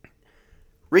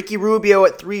 Ricky Rubio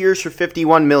at 3 years for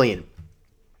 $51 million.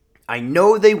 I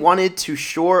know they wanted to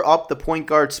shore up the point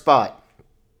guard spot,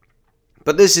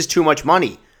 but this is too much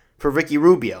money for Ricky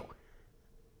Rubio.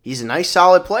 He's a nice,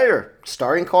 solid player,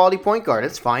 starting quality point guard.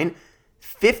 It's fine.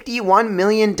 $51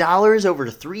 million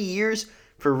over 3 years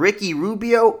for Ricky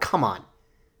Rubio? Come on.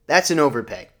 That's an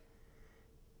overpay.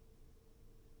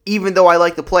 Even though I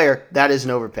like the player, that is an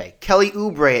overpay. Kelly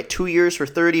Oubre at 2 years for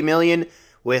 $30 million,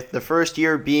 with the first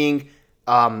year being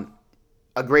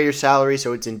a greater salary,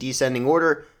 so it's in descending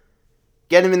order.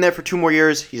 Get him in there for 2 more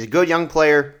years. He's a good young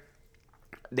player.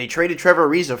 They traded Trevor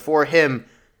Ariza for him.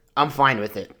 I'm fine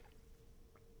with it.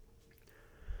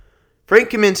 Frank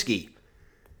Kaminsky,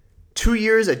 2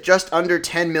 years at just under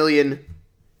 $10 million.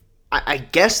 I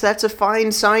guess that's a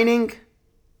fine signing.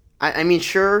 I mean,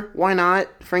 sure, why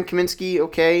not? Frank Kaminsky,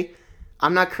 okay.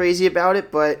 I'm not crazy about it,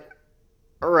 but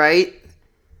all right.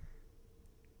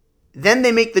 Then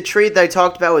they make the trade that I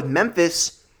talked about with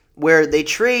Memphis, where they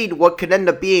trade what could end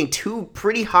up being 2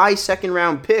 pretty high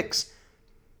second-round picks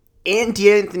and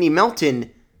DeAnthony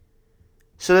Melton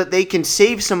so that they can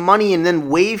save some money and then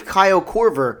waive Kyle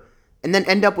Korver and then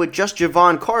end up with just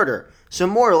Javon Carter. So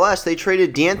more or less, they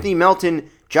traded DeAnthony Melton,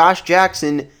 Josh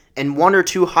Jackson, and 1 or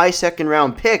 2 high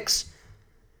second-round picks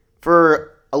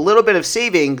for a little bit of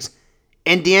savings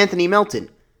and DeAnthony Melton.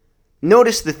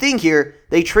 Notice the thing here,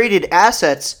 they traded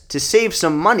assets to save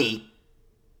some money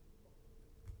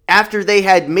after they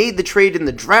had made the trade in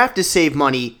the draft to save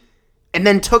money and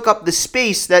then took up the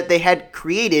space that they had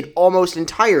created almost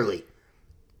entirely.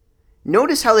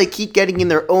 Notice how they keep getting in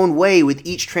their own way with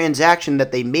each transaction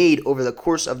that they made over the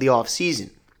course of the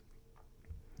offseason.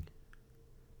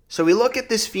 So we look at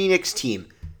this Phoenix team.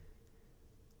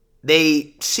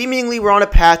 They seemingly were on a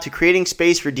path to creating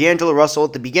space for D'Angelo Russell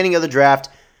at the beginning of the draft,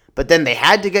 but then they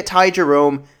had to get Ty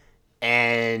Jerome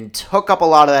and hook up a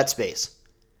lot of that space.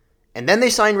 And then they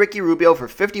signed Ricky Rubio for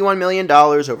 $51 million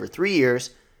over 3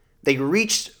 years. They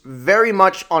reached very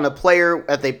much on a player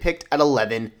that they picked at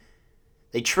 11.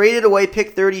 They traded away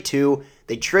pick 32.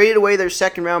 They traded away their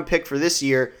second-round pick for this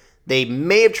year. They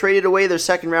may have traded away their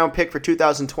second-round pick for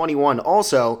 2021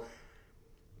 also.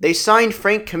 They signed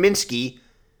Frank Kaminsky,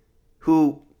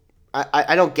 who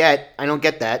I don't get. I don't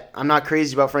get that. I'm not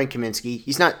crazy about Frank Kaminsky.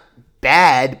 He's not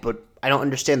bad, but I don't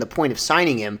understand the point of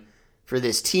signing him for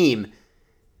this team.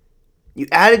 You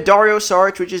added Dario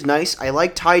Saric, which is nice. I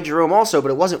like Ty Jerome also,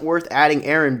 but it wasn't worth adding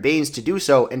Aaron Baines to do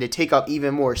so and to take up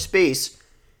even more space.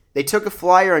 They took a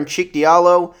flyer on Chick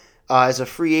Diallo as a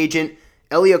free agent.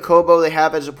 Elie Okobo they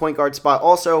have as a point guard spot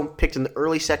also, picked in the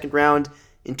early second round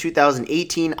in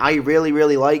 2018. I really,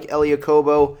 really like Elie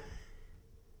Okobo.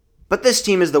 But this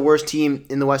team is the worst team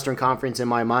in the Western Conference in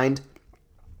my mind.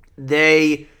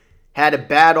 They had a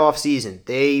bad offseason.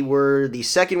 They were the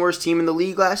second worst team in the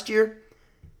league last year.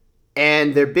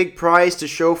 And their big prize to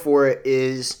show for it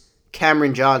is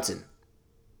Cameron Johnson.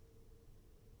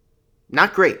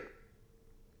 Not great.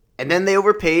 And then they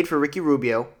overpaid for Ricky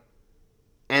Rubio.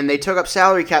 And they took up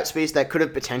salary cap space that could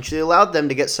have potentially allowed them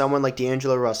to get someone like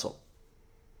D'Angelo Russell.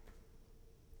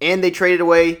 And they traded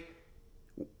away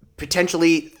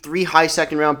potentially 3 high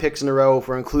second round picks in a row if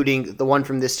we're including the one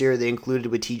from this year they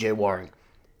included with TJ Warren.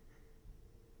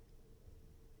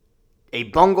 A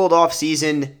bungled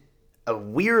offseason, a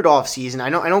weird offseason. I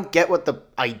don't get what the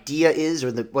idea is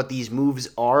or what these moves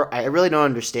are. I really don't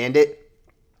understand it.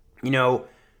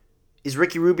 Is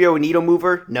Ricky Rubio a needle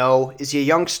mover? No. Is he a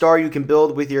young star you can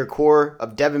build with your core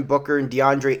of Devin Booker and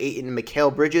DeAndre Ayton and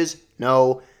Mikal Bridges?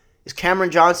 No. Is Cameron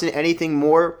Johnson anything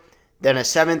more than a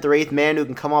 7th or 8th man who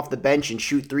can come off the bench and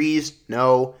shoot threes?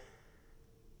 No.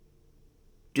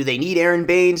 Do they need Aaron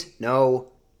Baines? No.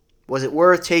 Was it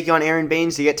worth taking on Aaron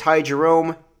Baines to get Ty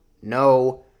Jerome?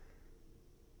 No.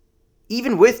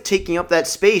 Even with taking up that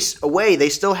space away, they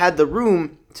still had the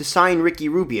room to sign Ricky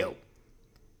Rubio.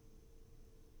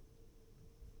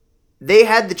 They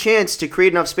had the chance to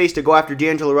create enough space to go after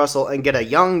D'Angelo Russell and get a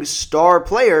young star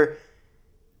player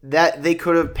that they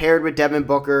could have paired with Devin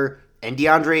Booker and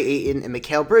DeAndre Ayton and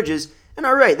Mikal Bridges. And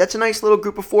all right, that's a nice little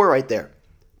group of 4 right there.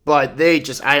 But they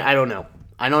just, I don't know.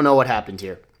 I don't know what happened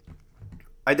here.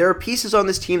 There are pieces on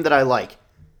this team that I like.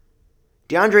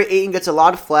 DeAndre Ayton gets a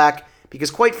lot of flack because,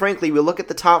 quite frankly, we look at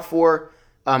the top 4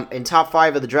 and top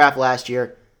 5 of the draft last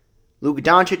year. Luka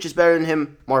Doncic is better than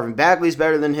him, Marvin Bagley is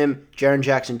better than him, Jaren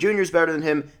Jackson Jr. is better than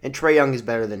him, and Trae Young is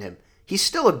better than him. He's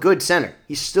still a good center.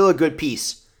 He's still a good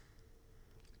piece.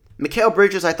 Mikal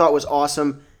Bridges I thought was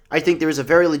awesome. I think there was a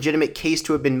very legitimate case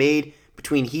to have been made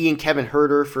between he and Kevin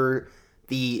Huerter for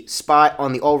the spot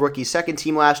on the All-Rookie second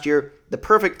team last year. The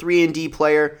perfect 3-and-D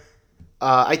player.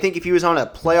 I think if he was on a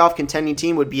playoff contending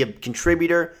team, would be a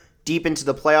contributor deep into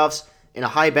the playoffs in a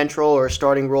high bench role or a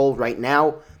starting role right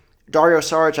now. Dario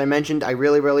Saric, I mentioned, I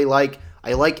really, really like.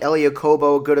 I like Elie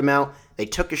Okobo a good amount. They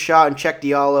took a shot on Cheick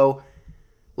Diallo.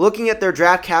 Looking at their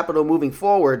draft capital moving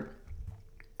forward,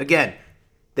 again,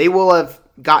 they will have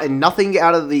gotten nothing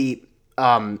out of the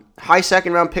high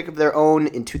second round pick of their own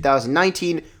in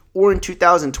 2019 or in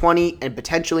 2020 and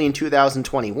potentially in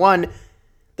 2021.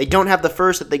 They don't have the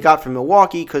first that they got from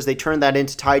Milwaukee because they turned that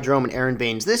into Ty Jerome and Aaron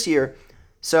Baines this year.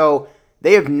 So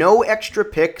they have no extra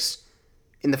picks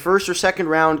in the first or second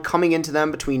round coming into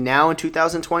them between now and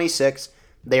 2026.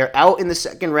 They are out in the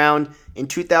second round in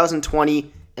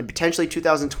 2020 and potentially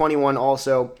 2021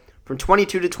 also. From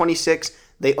 22 to 26,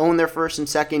 they own their first and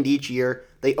second each year.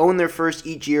 They own their first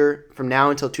each year from now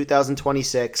until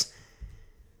 2026.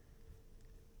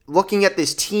 Looking at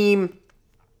this team,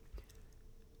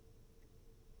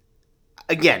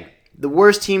 again, the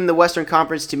worst team in the Western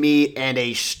Conference to me, and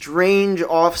a strange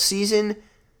offseason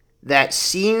that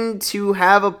seemed to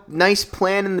have a nice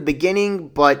plan in the beginning,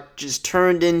 but just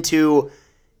turned into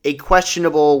a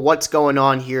questionable what's going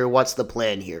on here, what's the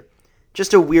plan here.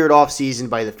 Just a weird offseason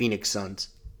by the Phoenix Suns.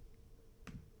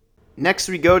 Next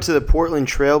we go to the Portland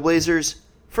Trailblazers.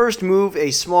 First move, a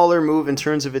smaller move in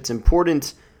terms of its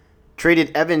importance.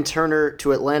 Traded Evan Turner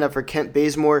to Atlanta for Kent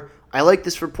Bazemore. I like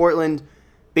this for Portland.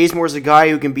 Bazemore's a guy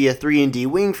who can be a 3-and-D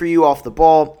wing for you off the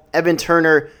ball. Evan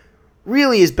Turner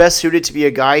really is best suited to be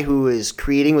a guy who is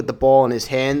creating with the ball in his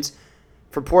hands.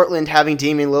 For Portland, having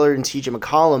Damian Lillard and CJ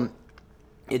McCollum,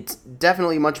 it's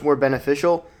definitely much more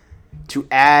beneficial to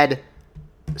add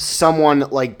someone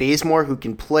like Bazemore who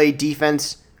can play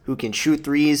defense, who can shoot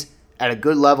threes at a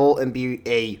good level and be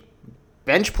a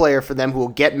bench player for them who will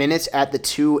get minutes at the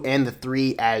 2 and the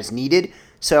 3 as needed.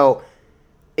 So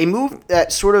a move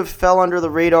that sort of fell under the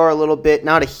radar a little bit,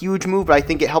 not a huge move, but I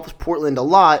think it helps Portland a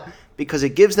lot because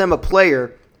it gives them a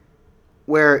player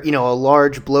where, a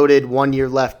large, bloated 1 year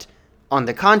left on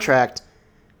the contract,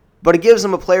 but it gives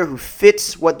them a player who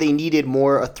fits what they needed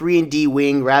more, a 3-and-D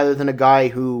wing rather than a guy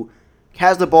who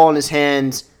has the ball in his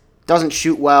hands, doesn't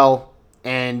shoot well,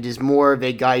 and is more of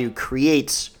a guy who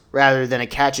creates rather than a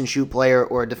catch-and-shoot player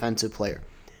or a defensive player.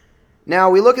 Now,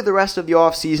 we look at the rest of the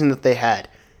offseason that they had.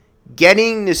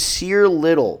 Getting Nasir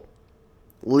Little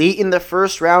late in the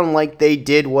first round like they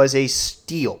did was a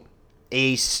steal.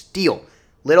 A steal.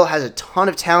 Little has a ton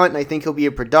of talent, and I think he'll be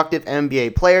a productive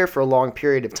NBA player for a long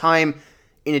period of time.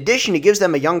 In addition, it gives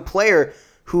them a young player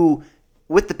who,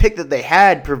 with the pick that they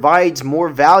had, provides more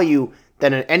value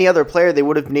than any other player they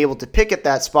would have been able to pick at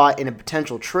that spot in a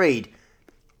potential trade.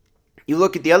 You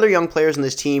look at the other young players on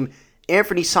this team,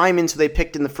 Anthony Simons, who they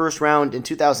picked in the first round in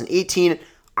 2018.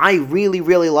 I really,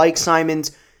 really like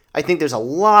Simons. I think there's a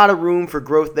lot of room for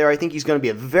growth there. I think he's going to be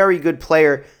a very good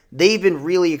player. They've been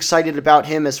really excited about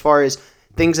him as far as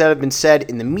things that have been said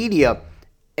in the media.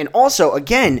 And also,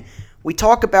 again, we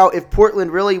talk about if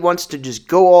Portland really wants to just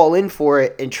go all in for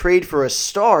it and trade for a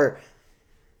star.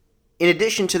 In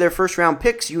addition to their first-round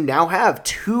picks, you now have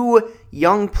 2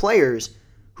 young players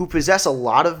who possess a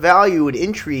lot of value and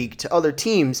intrigue to other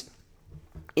teams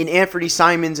in Anthony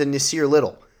Simons and Nasir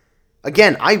Little.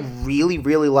 Again, I really,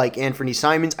 really like Anthony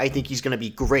Simons. I think he's going to be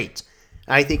great.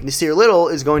 And I think Nasir Little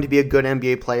is going to be a good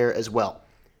NBA player as well.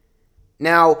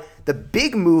 Now, the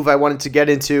big move I wanted to get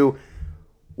into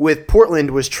with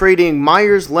Portland was trading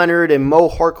Myers Leonard and Mo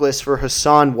Harkless for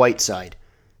Hassan Whiteside.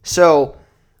 So,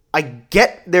 I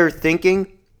get their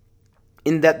thinking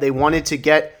in that they wanted to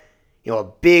get, a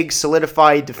big,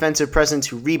 solidified defensive presence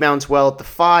who rebounds well at the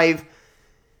 5.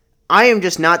 I am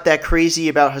just not that crazy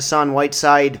about Hassan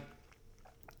Whiteside.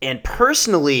 And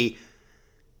personally,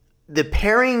 the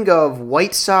pairing of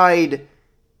Whiteside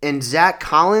and Zach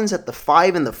Collins at the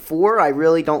 5 and the 4, I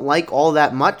really don't like all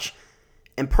that much.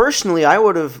 And personally, I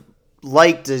would have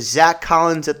liked a Zach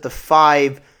Collins at the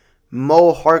 5,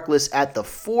 Mo Harkless at the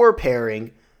 4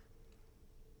 pairing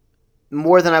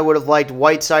more than I would have liked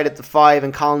Whiteside at the 5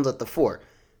 and Collins at the 4.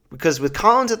 Because with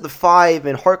Collins at the 5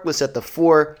 and Harkless at the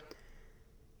 4,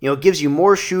 it gives you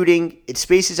more shooting. It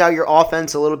spaces out your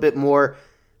offense a little bit more.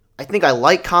 I think I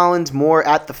like Collins more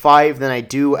at the 5 than I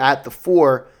do at the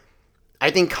 4. I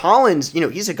think Collins,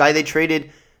 he's a guy they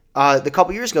traded a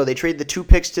couple years ago. They traded the 2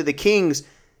 picks to the Kings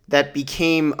that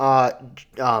became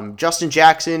Justin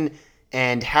Jackson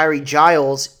and Harry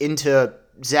Giles into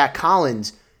Zach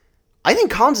Collins. I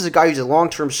think Collins is a guy who's a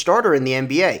long-term starter in the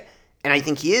NBA, and I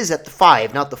think he is at the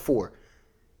 5, not the 4.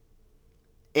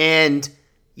 And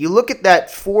you look at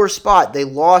that 4 spot, they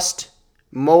lost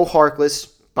Mo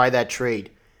Harkless by that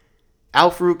trade.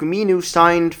 Al-Farouq Aminu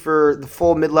signed for the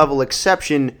full mid-level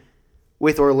exception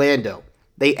with Orlando.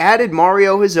 They added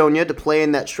Mario Hezonja to play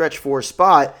in that stretch 4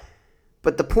 spot,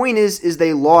 but the point is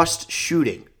they lost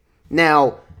shooting.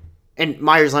 Now, and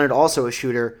Myers Leonard also a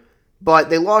shooter,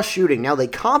 but they lost shooting. Now, they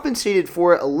compensated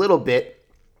for it a little bit,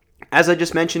 as I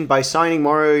just mentioned, by signing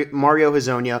Mario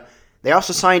Hezonja. They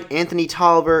also signed Anthony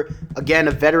Tolliver, again,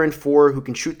 a veteran 4 who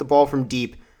can shoot the ball from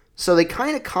deep. So they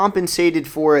kind of compensated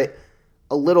for it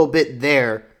a little bit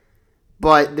there.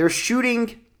 But their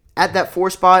shooting at that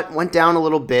 4 spot went down a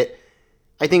little bit.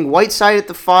 I think Whiteside at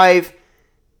the 5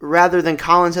 rather than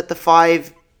Collins at the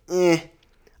 5, I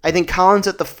think Collins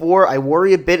at the 4, I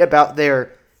worry a bit about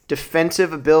their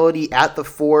defensive ability at the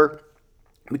 4,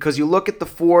 because you look at the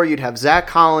 4, you'd have Zach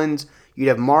Collins, you'd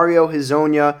have Mario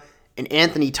Hezonja, and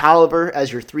Anthony Tolliver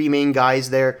as your 3 main guys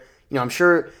there. I'm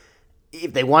sure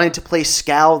if they wanted to play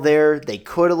Scal there, they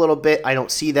could a little bit. I don't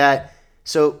see that.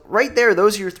 So right there,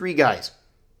 those are your 3 guys.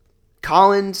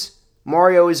 Collins,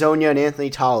 Mario Hezonja, and Anthony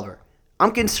Tolliver.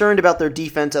 I'm concerned about their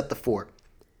defense at the 4.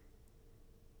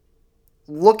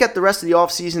 Look at the rest of the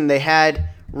offseason. They had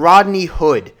Rodney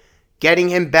Hood, getting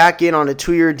him back in on a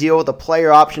 2-year deal with a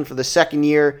player option for the second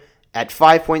year at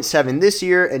 $5.7 this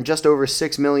year and just over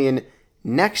 $6 million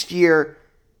next year.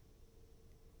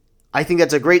 I think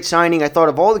that's a great signing. I thought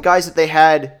of all the guys that they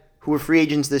had who were free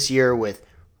agents this year with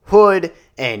Hood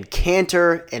and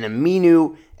Cantor and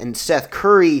Aminu and Seth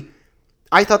Curry,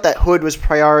 I thought that Hood was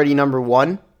priority number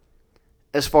 1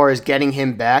 as far as getting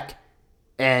him back,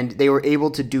 and they were able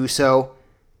to do so.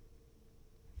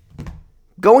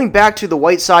 Going back to the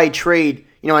Whiteside trade,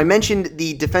 I mentioned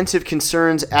the defensive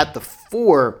concerns at the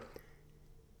 4.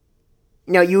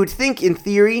 Now, you would think, in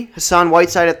theory, Hassan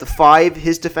Whiteside at the 5,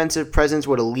 his defensive presence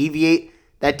would alleviate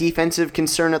that defensive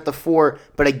concern at the 4.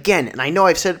 But again, and I know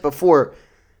I've said it before,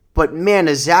 but man,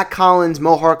 a Zach Collins,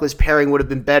 Mo Harkless pairing would have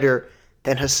been better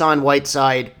than Hassan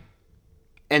Whiteside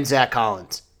and Zach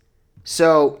Collins.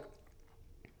 So,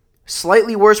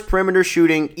 slightly worse perimeter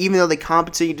shooting, even though they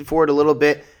compensated for it a little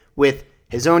bit with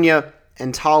Hezonja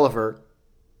and Tolliver.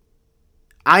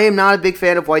 I am not a big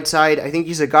fan of Whiteside. I think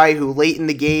he's a guy who late in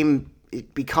the game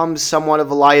it becomes somewhat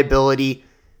of a liability.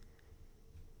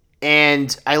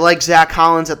 And I like Zach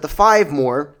Collins at the 5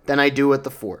 more than I do at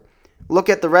the 4. Look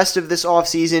at the rest of this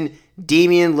offseason.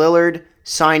 Damian Lillard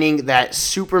signing that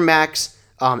Supermax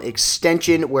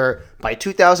extension where by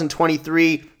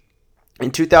 2023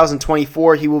 and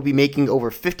 2024 he will be making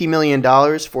over $50 million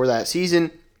for that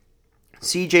season.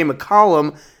 CJ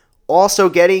McCollum also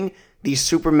getting the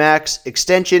Supermax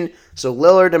extension. So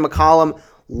Lillard and McCollum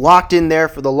locked in there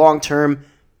for the long term.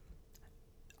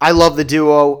 I love the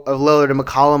duo of Lillard and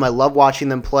McCollum. I love watching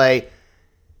them play.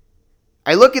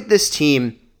 I look at this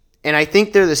team, and I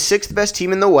think they're the 6th best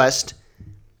team in the West.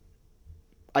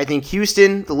 I think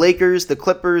Houston, the Lakers, the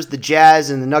Clippers, the Jazz,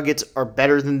 and the Nuggets are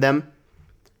better than them.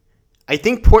 I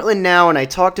think Portland now, and I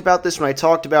talked about this when I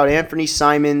talked about Anthony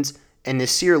Simons and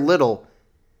Nasir Little,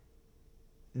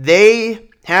 they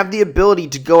have the ability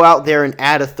to go out there and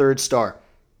add a 3rd star.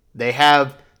 They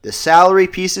have the salary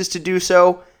pieces to do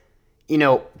so.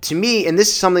 To me, and this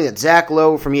is something that Zach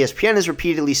Lowe from ESPN has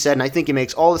repeatedly said, and I think it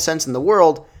makes all the sense in the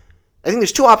world, I think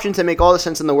there's 2 options that make all the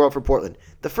sense in the world for Portland.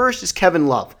 The first is Kevin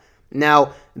Love.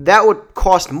 Now, that would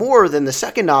cost more than the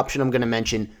second option I'm going to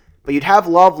mention, but you'd have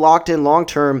Love locked in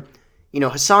long-term.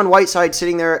 Hassan Whiteside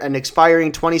sitting there, an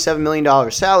expiring $27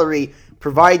 million salary,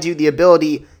 provides you the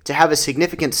ability to have a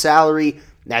significant salary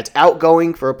that's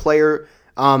outgoing for a player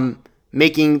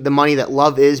making the money that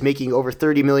Love is, making over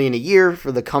 $30 million a year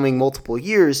for the coming multiple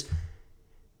years.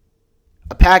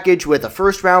 A package with a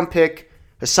first-round pick,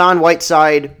 Hassan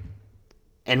Whiteside,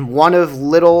 and one of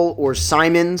Little or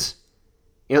Simons.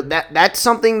 That's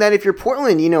something that if you're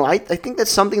Portland, I think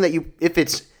that's something that if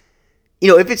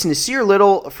it's Nasir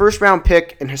Little, a first-round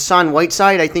pick, and Hassan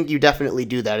Whiteside, I think you definitely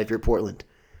do that if you're Portland.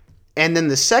 And then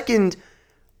the second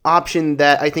option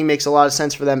that I think makes a lot of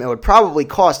sense for them, and would probably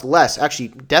cost less, actually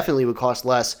definitely would cost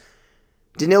less,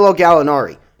 Danilo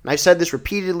Gallinari. And I've said this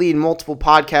repeatedly in multiple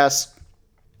podcasts,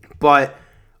 but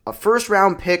a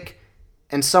first-round pick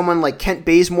and someone like Kent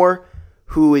Bazemore,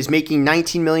 who is making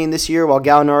 $19 million this year while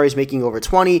Gallinari is making over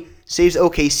 $20, saves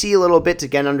OKC a little bit to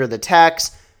get under the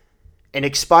tax. An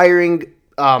expiring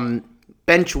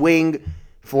bench wing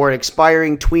for an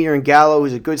expiring tweener and Gallo,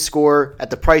 who's a good scorer at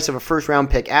the price of a first-round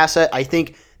pick asset. I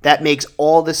think that makes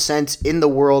all the sense in the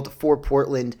world for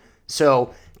Portland.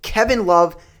 So Kevin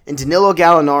Love and Danilo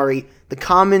Gallinari, the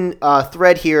common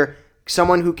thread here,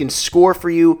 someone who can score for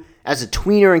you as a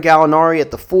tweener and Gallinari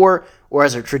at the 4, or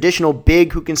as a traditional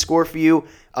big who can score for you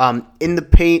in the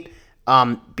paint,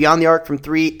 beyond the arc from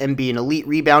 3, and be an elite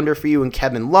rebounder for you in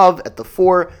Kevin Love at the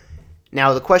 4.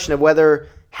 Now, the question of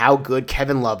how good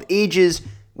Kevin Love ages,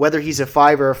 whether he's a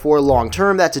 5 or a 4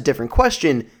 long-term, that's a different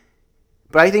question.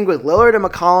 But I think with Lillard and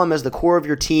McCollum as the core of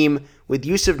your team, with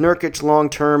Yusuf Nurkic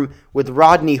long-term, with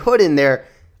Rodney Hood in there,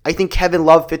 I think Kevin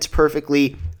Love fits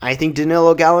perfectly. I think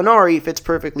Danilo Gallinari fits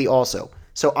perfectly also.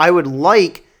 So I would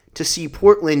like to see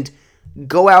Portland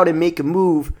go out and make a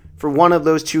move for one of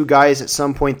those two guys at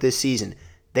some point this season.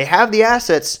 They have the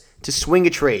assets to swing a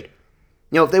trade.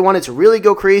 If they wanted to really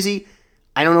go crazy,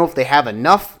 I don't know if they have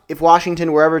enough if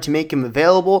Washington were ever to make him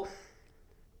available.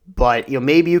 But,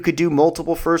 maybe you could do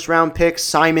multiple first-round picks,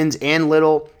 Simons and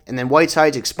Little, and then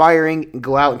Whiteside's expiring, and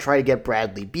go out and try to get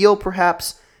Bradley Beal,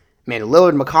 perhaps. Man,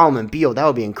 Lillard, McCollum, and Beal, that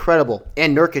would be incredible.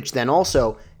 And Nurkic then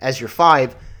also as your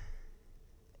 5.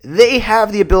 They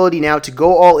have the ability now to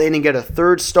go all in and get a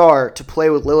third star to play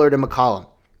with Lillard and McCollum.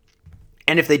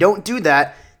 And if they don't do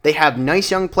that, they have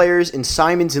nice young players in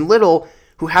Simons and Little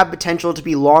who have potential to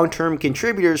be long-term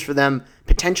contributors for them,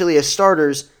 potentially as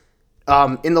starters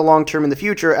in the long term in the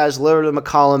future, as Lillard and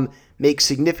McCollum make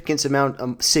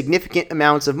significant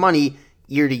amounts of money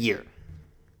year to year.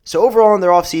 So overall in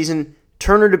their offseason,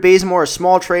 Turner to Bazemore, a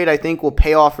small trade, I think will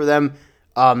pay off for them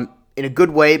in a good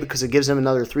way because it gives them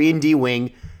another 3-and-D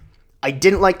wing. I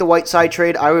didn't like the Whiteside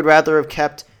trade. I would rather have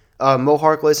kept Mo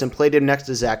Harkless and played him next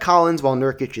to Zach Collins while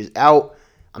Nurkic is out.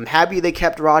 I'm happy they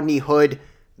kept Rodney Hood.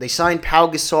 They signed Pau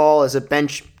Gasol as a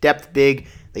bench depth big.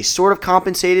 They sort of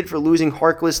compensated for losing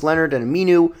Harkless, Leonard, and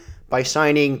Aminu by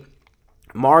signing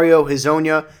Mario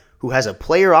Hezonja, who has a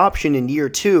player option in year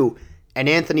 2, and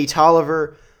Anthony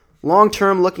Tolliver.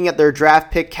 Long-term, looking at their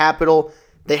draft pick capital,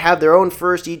 they have their own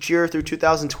first each year through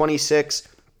 2026.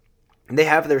 They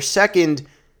have their second,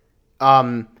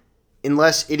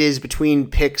 unless it is between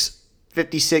picks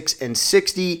 56 and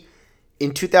 60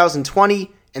 in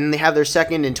 2020, and then they have their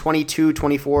second in 22,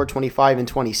 24, 25, and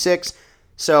 26.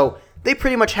 So they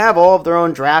pretty much have all of their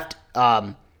own draft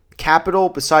capital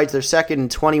besides their second in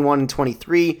 21 and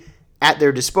 23 at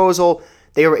their disposal.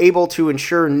 They were able to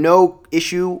ensure no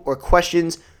issue or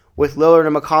questions with Lillard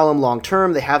and McCollum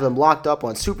long-term. They have them locked up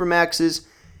on Supermaxes.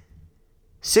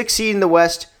 6th seed in the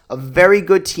West, a very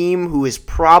good team who is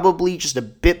probably just a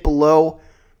bit below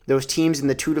those teams in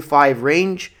the 2 to 5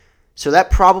 range. So that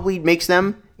probably makes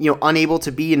them, unable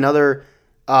to be another,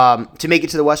 to make it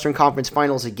to the Western Conference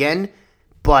Finals again.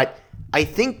 But I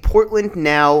think Portland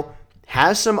now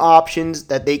has some options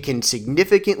that they can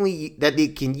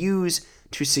use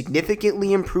to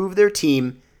significantly improve their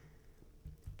team,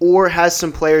 or has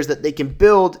some players that they can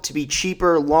build to be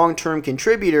cheaper long-term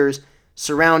contributors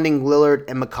surrounding Lillard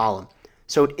and McCollum.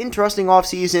 So an interesting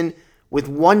offseason with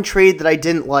one trade that I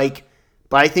didn't like,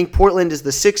 but I think Portland is the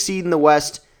 6th seed in the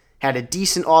West, had a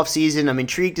decent offseason. I'm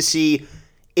intrigued to see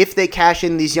if they cash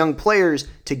in these young players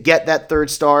to get that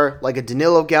third star, like a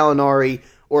Danilo Gallinari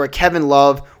or a Kevin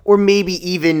Love, or maybe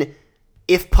even,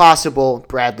 if possible,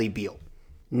 Bradley Beal.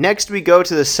 Next, we go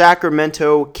to the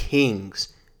Sacramento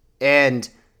Kings. And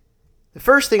the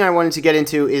first thing I wanted to get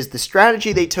into is the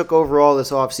strategy they took overall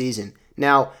this offseason.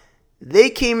 Now, they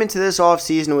came into this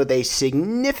offseason with a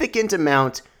significant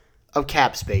amount of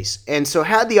cap space, and so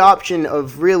had the option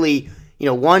of really,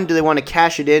 one, do they want to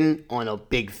cash it in on a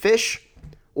big fish,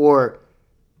 or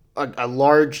a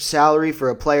large salary for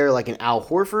a player like an Al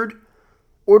Horford?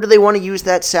 Or do they want to use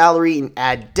that salary and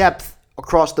add depth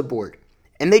across the board?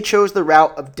 And they chose the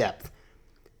route of depth.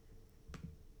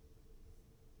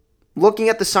 Looking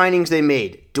at the signings they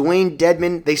made, Dwayne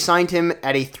Dedmon, they signed him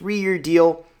at a 3-year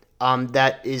deal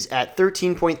that is at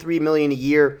 $13.3 million a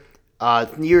year.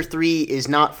 Year 3 is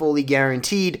not fully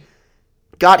guaranteed.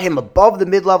 Got him above the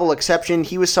mid-level exception.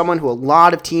 He was someone who a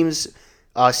lot of teams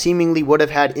seemingly would have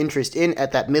had interest in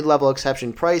at that mid-level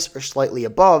exception price or slightly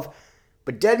above.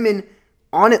 But Dedmon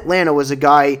on Atlanta was a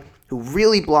guy who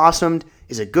really blossomed,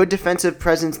 is a good defensive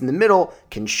presence in the middle,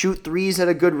 can shoot threes at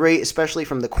a good rate, especially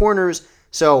from the corners.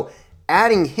 So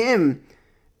adding him,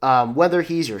 whether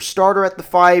he's your starter at the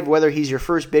 5, whether he's your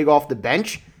first big off the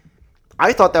bench,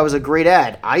 I thought that was a great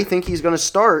add. I think he's going to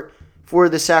start for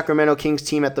the Sacramento Kings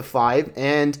team at the 5.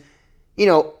 And,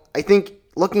 I think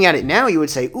looking at it now, you would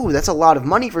say, ooh, that's a lot of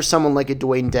money for someone like a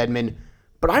Dwayne Dedmon.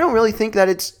 But I don't really think that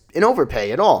it's an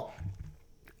overpay at all.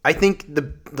 I think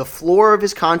the floor of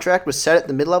his contract was set at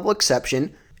the mid-level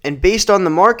exception. And based on the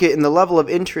market and the level of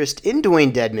interest in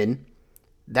Dwayne Dedmon,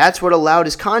 that's what allowed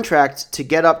his contract to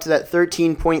get up to that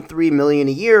 $13.3 million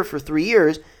a year for 3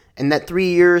 years, and that 3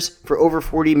 years for over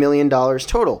 $40 million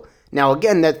total. Now,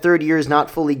 again, that third year is not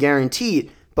fully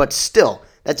guaranteed, but still,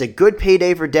 that's a good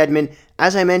payday for Dedmon.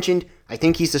 As I mentioned, I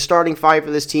think he's the starting 5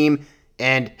 for this team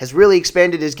and has really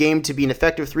expanded his game to be an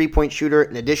effective three-point shooter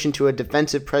in addition to a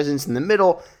defensive presence in the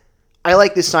middle. I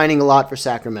like this signing a lot for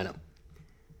Sacramento.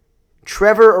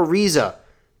 Trevor Ariza,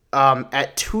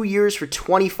 at 2 years for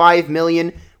 $25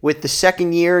 million, with the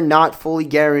second year not fully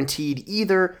guaranteed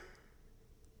either.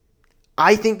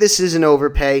 I think this is an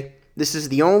overpay. This is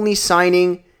the only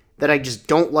signing that I just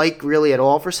don't like really at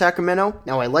all for Sacramento.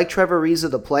 Now, I like Trevor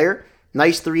Ariza, the player.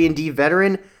 Nice 3-and-D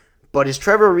veteran. But is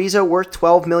Trevor Ariza worth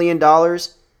 $12 million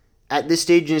at this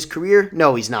stage in his career?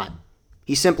 No, he's not.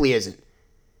 He simply isn't.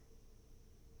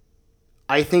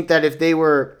 I think that if they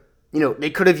were, they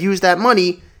could have used that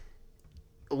money,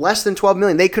 less than $12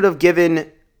 million. They could have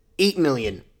given $8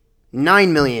 million,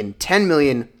 $9 million, $10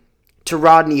 million to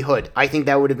Rodney Hood. I think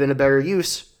that would have been a better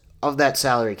use of that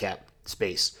salary cap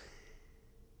space.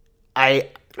 I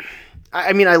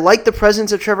like the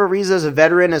presence of Trevor Ariza as a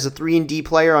veteran, as a 3-and-D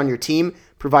player on your team.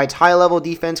 Provides high-level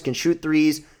defense, can shoot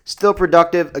threes, still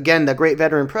productive. Again, the great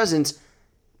veteran presence.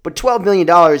 But $12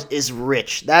 million is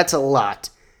rich. That's a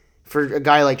lot for a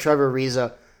guy like Trevor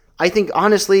Ariza. I think,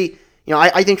 honestly,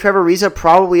 I think Trevor Ariza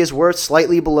probably is worth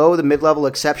slightly below the mid-level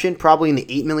exception, probably in the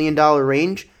 $8 million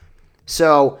range.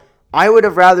 So I would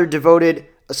have rather devoted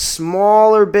a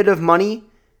smaller bit of money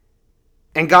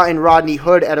and gotten Rodney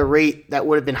Hood at a rate that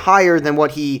would have been higher than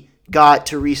what he got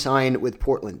to re-sign with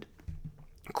Portland.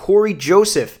 Corey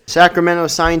Joseph. Sacramento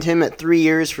signed him at 3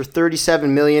 years for $37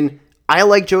 million. I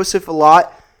like Joseph a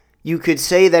lot. You could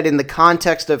say that in the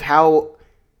context of how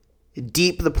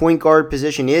deep the point guard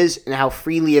position is and how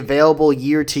freely available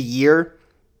year to year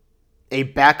a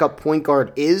backup point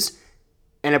guard is,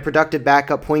 and a productive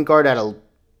backup point guard at a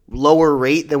lower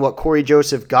rate than what Corey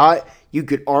Joseph got, you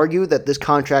could argue that this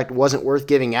contract wasn't worth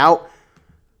giving out.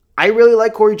 I really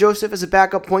like Corey Joseph as a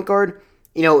backup point guard.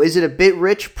 Is it a bit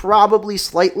rich? Probably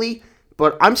slightly,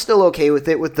 but I'm still okay with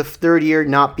it, with the third year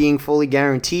not being fully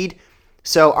guaranteed.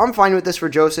 So I'm fine with this for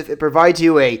Joseph. It provides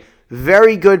you a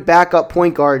very good backup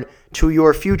point guard to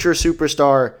your future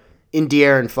superstar in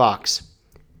De'Aaron Fox.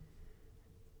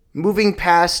 Moving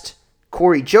past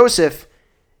Corey Joseph,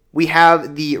 we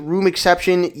have the room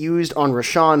exception used on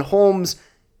Richaun Holmes.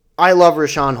 I love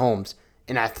Richaun Holmes.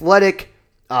 An athletic,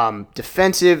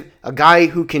 defensive, a guy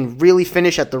who can really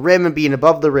finish at the rim and be an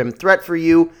above-the-rim threat for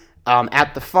you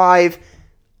at the 5.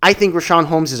 I think Richaun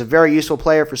Holmes is a very useful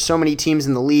player for so many teams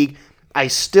in the league. I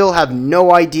still have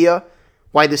no idea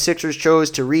why the Sixers chose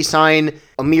to re-sign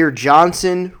Amir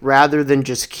Johnson rather than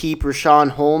just keep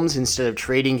Richaun Holmes instead of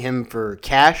trading him for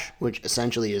cash, which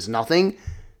essentially is nothing.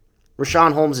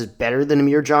 Richaun Holmes is better than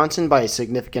Amir Johnson by a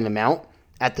significant amount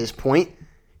at this point.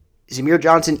 Is Amir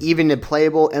Johnson even a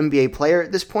playable NBA player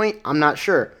at this point? I'm not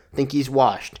sure. I think he's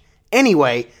washed.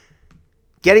 Anyway,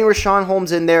 getting Richaun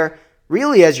Holmes in there,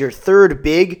 really as your third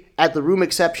big at the room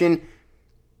exception,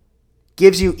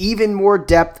 gives you even more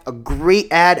depth, a great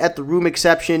add at the room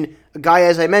exception. A guy,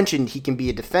 as I mentioned, he can be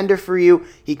a defender for you,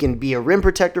 he can be a rim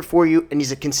protector for you, and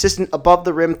he's a consistent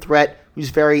above-the-rim threat who's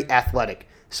very athletic.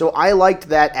 So I liked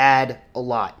that add a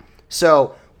lot.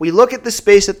 So we look at the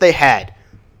space that they had.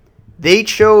 They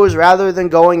chose, rather than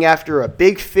going after a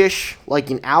big fish like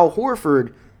an Al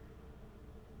Horford,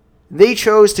 they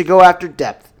chose to go after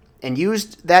depth and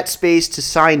used that space to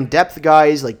sign depth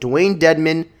guys like Dwayne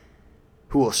Dedmon,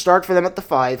 who will start for them at the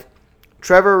 5,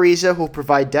 Trevor Ariza, who will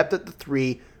provide depth at the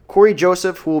 3, Corey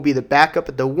Joseph, who will be the backup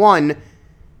at the 1,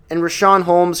 and Rashawn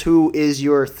Holmes, who is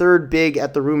your third big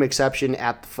at the room exception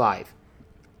at the 5.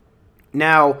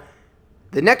 Now,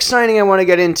 the next signing I want to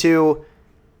get into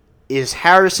is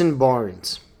Harrison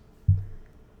Barnes.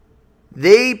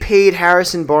 They paid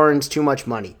Harrison Barnes too much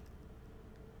money.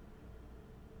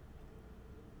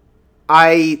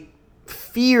 I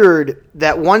feared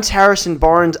that once Harrison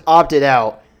Barnes opted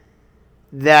out,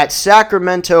 that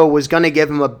Sacramento was going to give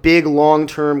him a big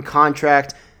long-term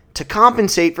contract to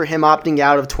compensate for him opting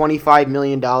out of $25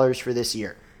 million for this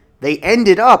year. They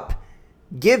ended up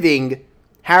giving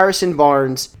Harrison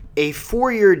Barnes a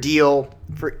 4-year deal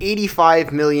for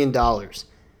 $85 million.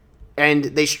 And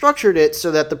they structured it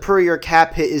so that the per-year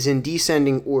cap hit is in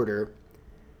descending order.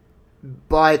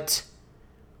 But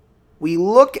we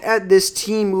look at this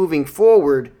team moving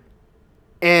forward,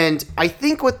 and I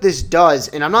think what this does,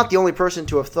 and I'm not the only person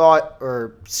to have thought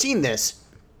or seen this,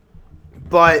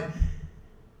 but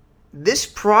this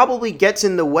probably gets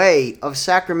in the way of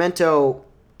Sacramento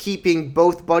keeping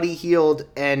both Buddy Hield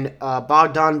and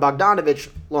Bogdan Bogdanovic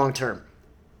long term.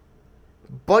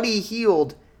 Buddy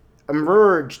Hield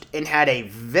emerged and had a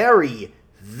very,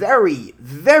 very,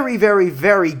 very, very,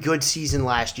 very good season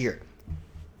last year.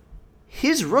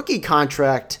 His rookie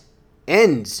contract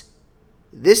ends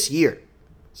this year.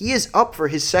 He is up for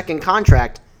his second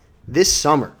contract this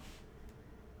summer.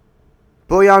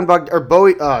 Bogdan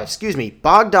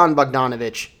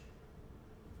Bogdanovic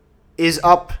is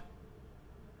up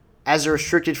as a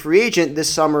restricted free agent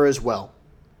this summer as well.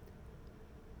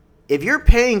 If you're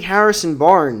paying Harrison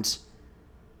Barnes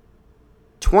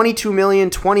 $22 million,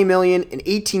 $20 million, and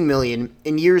 $18 million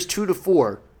in years 2 to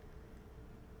 4,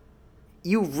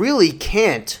 you really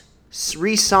can't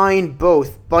re-sign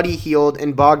both Buddy Hield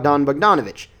and Bogdan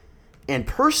Bogdanovic. And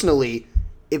personally,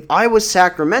 if I was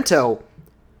Sacramento,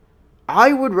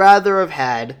 I would rather have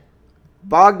had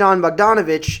Bogdan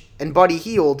Bogdanovic and Buddy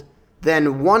Hield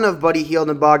than one of Buddy Hield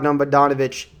and Bogdan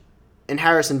Bogdanovic and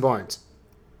Harrison Barnes.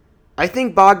 I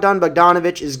think Bogdan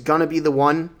Bogdanovic is going to be the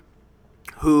one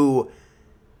who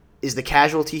is the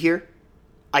casualty here.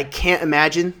 I can't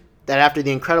imagine that after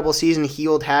the incredible season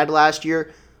Hield had last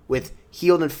year, with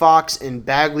Hield and Fox and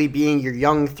Bagley being your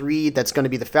young 3 that's going to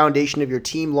be the foundation of your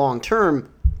team long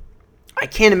term, I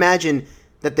can't imagine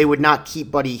that they would not keep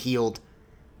Buddy Hield.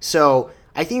 So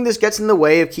I think this gets in the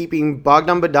way of keeping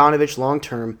Bogdan Bogdanovic long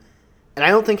term, and I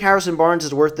don't think Harrison Barnes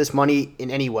is worth this money in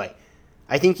any way.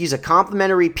 I think he's a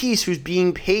complimentary piece who's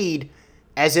being paid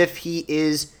as if he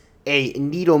is a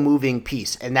needle-moving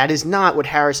piece, and that is not what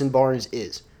Harrison Barnes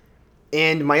is.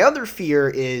 And my other fear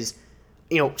is,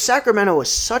 Sacramento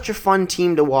was such a fun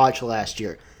team to watch last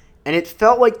year, and it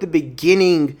felt like the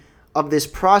beginning of this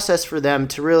process for them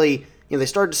to really, they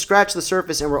started to scratch the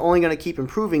surface and we're only going to keep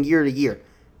improving year to year.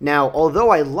 Now,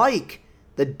 although I like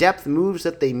the depth moves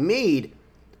that they made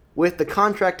with the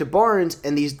contract to Barnes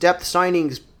and these depth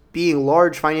signings being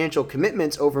large financial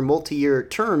commitments over multi-year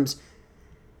terms,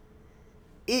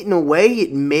 in a way,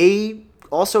 it may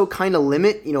also kind of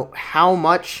limit, how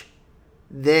much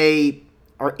they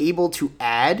are able to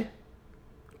add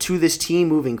to this team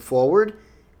moving forward,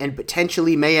 and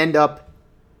potentially may end up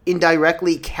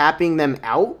indirectly capping them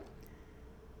out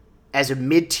as a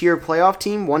mid-tier playoff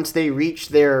team once they reach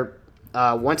their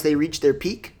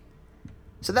peak.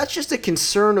 So that's just a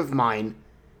concern of mine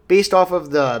based off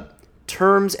of the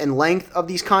terms and length of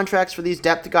these contracts for these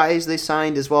depth guys they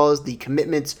signed, as well as the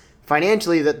commitments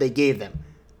financially that they gave them.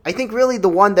 I think really the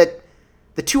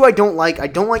two I don't like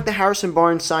the Harrison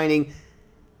Barnes signing,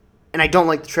 and I don't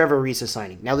like the Trevor Ariza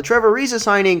signing. Now, the Trevor Ariza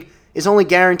signing is only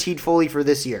guaranteed fully for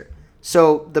this year.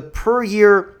 So the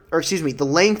the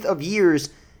length of years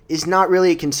is not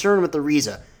really a concern with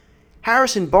Ariza.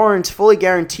 Harrison Barnes fully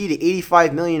guaranteed at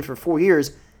 $85 million for 4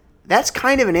 years. That's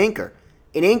kind of an anchor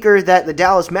that the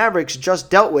Dallas Mavericks just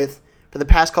dealt with for the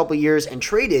past couple of years and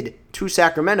traded to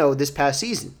Sacramento this past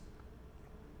season.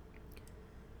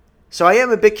 So I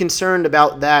am a bit concerned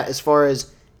about that as far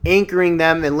as anchoring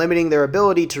them and limiting their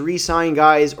ability to re-sign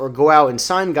guys or go out and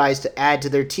sign guys to add to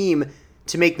their team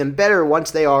to make them better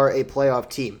once they are a playoff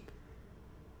team.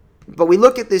 But we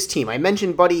look at this team. I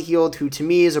mentioned Buddy Hield, who to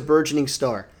me is a burgeoning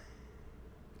star.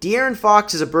 De'Aaron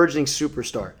Fox is a burgeoning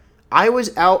superstar. I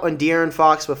was out on De'Aaron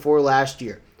Fox before last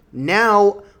year.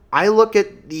 Now I look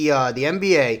at the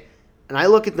NBA and I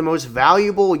look at the most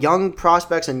valuable young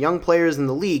prospects and young players in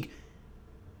the league.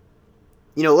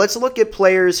 Let's look at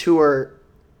players who are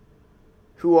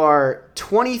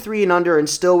 23 and under and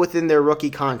still within their rookie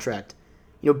contract.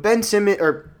 Ben Simmons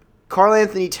or Karl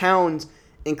Anthony Towns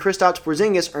and Kristaps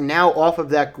Porzingis are now off of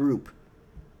that group.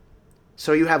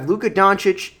 So you have Luka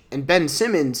Doncic and Ben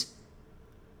Simmons.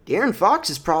 De'Aaron Fox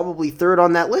is probably third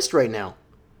on that list right now.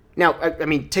 Now, I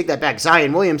mean, take that back.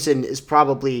 Zion Williamson is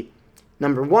probably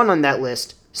number one on that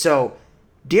list. So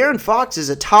De'Aaron Fox is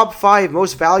a top 5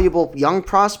 most valuable young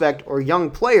prospect or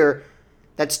young player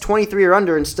that's 23 or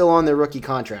under and still on their rookie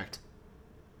contract.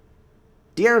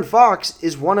 De'Aaron Fox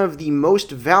is one of the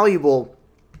most valuable,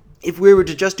 if we were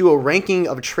to just do a ranking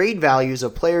of trade values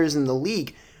of players in the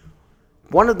league,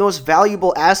 one of the most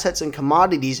valuable assets and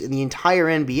commodities in the entire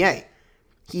NBA.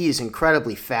 He is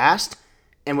incredibly fast,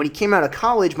 and when he came out of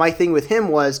college, my thing with him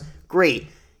was, great,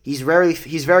 he's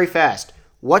very fast.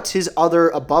 What's his other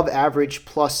above average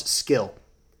plus skill?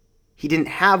 He didn't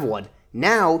have one.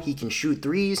 Now he can shoot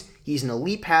threes, he's an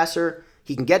elite passer,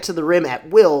 he can get to the rim at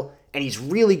will, and he's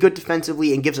really good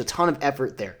defensively and gives a ton of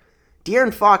effort there.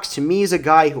 De'Aaron Fox, to me, is a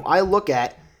guy who I look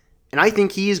at, and I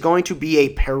think he is going to be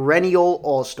a perennial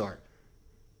all-star.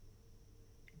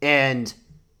 And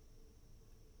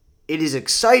it is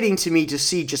exciting to me to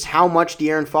see just how much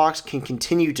De'Aaron Fox can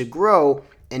continue to grow,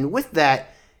 and with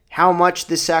that, how much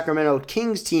this Sacramento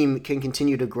Kings team can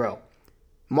continue to grow.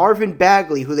 Marvin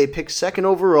Bagley, who they picked second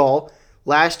overall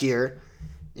last year,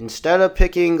 instead of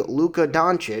picking Luka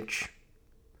Doncic,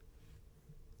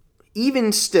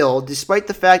 even still, despite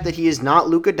the fact that he is not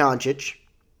Luka Doncic,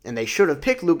 and they should have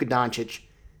picked Luka Doncic,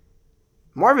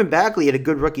 Marvin Bagley had a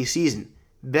good rookie season.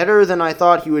 Better than I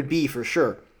thought he would be, for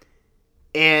sure.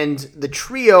 And the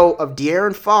trio of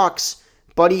De'Aaron Fox,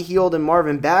 Buddy Hield, and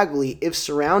Marvin Bagley, if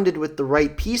surrounded with the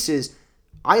right pieces,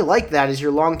 I like that as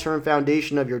your long-term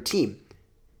foundation of your team.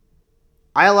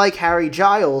 I like Harry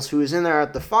Giles, who is in there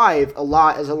at the 5, a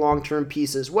lot as a long-term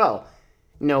piece as well.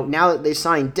 You know, now that they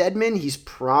signed Dedmon, he's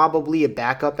probably a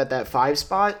backup at that 5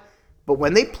 spot. But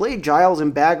when they played Giles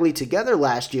and Bagley together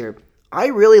last year, I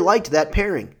really liked that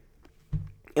pairing.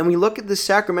 And we look at the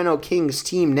Sacramento Kings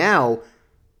team now,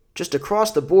 just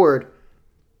across the board,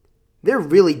 they're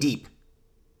really deep.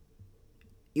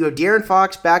 You have De'Aaron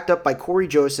Fox backed up by Corey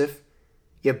Joseph.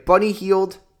 You have Buddy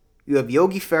Hield. You have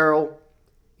Yogi Ferrell.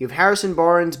 You have Harrison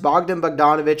Barnes, Bogdan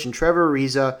Bogdanovic, and Trevor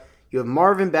Ariza. You have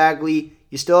Marvin Bagley.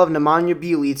 You still have Nemanja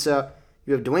Bjelica.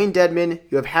 You have Dwayne Dedmon.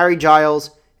 You have Harry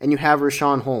Giles. And you have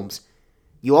Rashawn Holmes.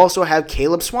 You also have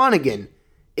Caleb Swanigan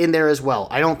in there as well.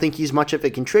 I don't think he's much of a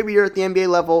contributor at the NBA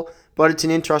level, but it's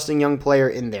an interesting young player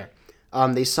in there.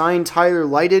 They signed Tyler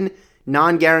Lydon,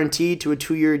 non-guaranteed, to a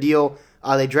 2-year deal.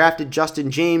 They drafted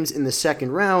Justin James in the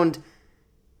second round.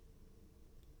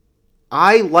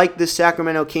 I like the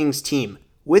Sacramento Kings team.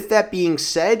 With that being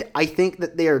said, I think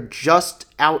that they are just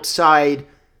outside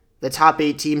the top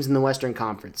 8 teams in the Western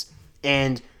Conference.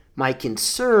 And my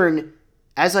concern,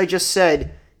 as I just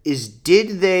said, is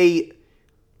did they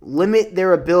limit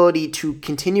their ability to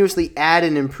continuously add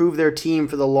and improve their team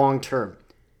for the long term?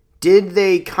 Did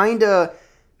they kind of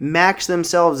max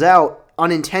themselves out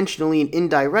unintentionally and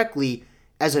indirectly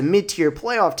as a mid-tier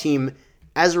playoff team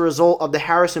as a result of the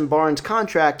Harrison Barnes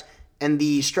contract and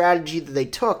the strategy that they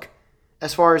took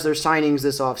as far as their signings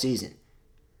this offseason?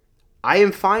 I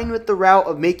am fine with the route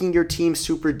of making your team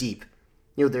super deep.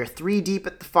 You know, they're 3 deep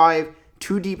at the 5,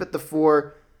 2 deep at the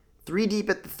 4, 3 deep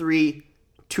at the 3,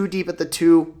 2 deep at the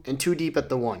 2, and 2 deep at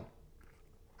the 1.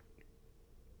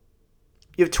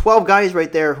 You have 12 guys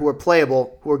right there who are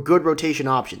playable, who are good rotation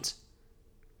options.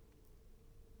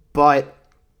 But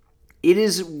it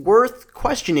is worth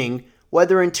questioning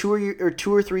whether in 2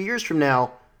 or 3 years from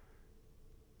now,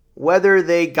 whether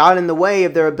they got in the way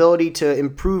of their ability to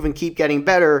improve and keep getting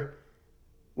better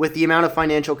with the amount of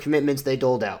financial commitments they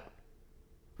doled out.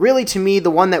 Really, to me, the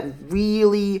one that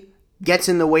really gets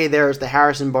in the way there is the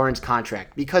Harrison Barnes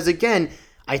contract. Because again,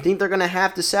 I think they're going to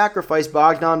have to sacrifice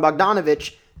Bogdan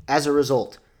Bogdanovic as a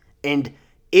result. And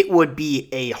it would be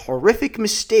a horrific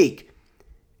mistake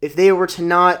if they were to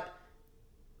not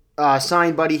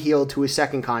sign Buddy Hield to his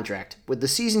second contract. With the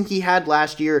season he had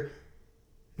last year,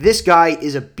 this guy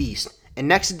is a beast. And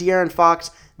next to De'Aaron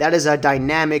Fox, that is a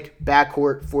dynamic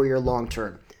backcourt for your long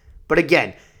term. But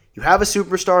again, you have a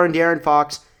superstar in De'Aaron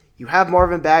Fox. You have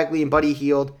Marvin Bagley and Buddy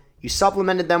Hield. You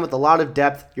supplemented them with a lot of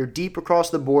depth. You're deep across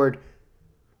the board.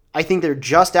 I think they're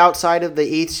just outside of the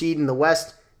 8th seed in the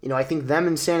West. You know, I think them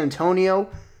and San Antonio,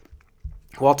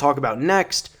 who I'll talk about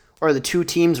next, are the 2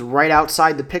 teams right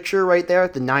outside the picture right there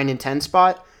at the 9 and 10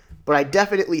 spot. But I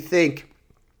definitely think,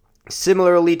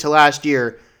 similarly to last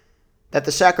year, that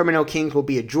the Sacramento Kings will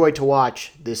be a joy to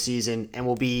watch this season and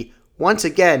will be, once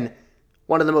again,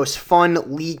 one of the most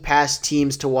fun League Pass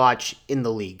teams to watch in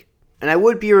the league. And I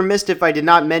would be remiss if I did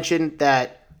not mention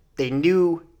that the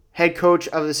new head coach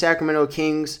of the Sacramento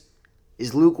Kings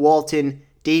is Luke Walton.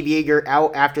 Dave Yeager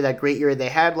out after that great year they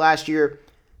had last year.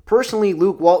 Personally,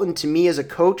 Luke Walton, to me as a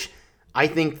coach, I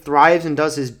think thrives and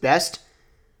does his best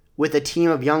with a team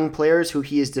of young players who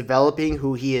he is developing,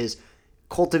 who he is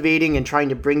cultivating and trying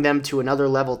to bring them to another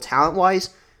level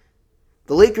talent-wise.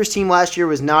 The Lakers team last year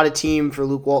was not a team for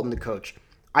Luke Walton to coach.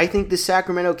 I think the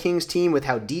Sacramento Kings team, with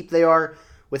how deep they are,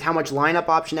 with how much lineup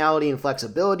optionality and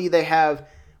flexibility they have,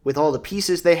 with all the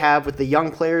pieces they have, with the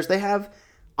young players they have,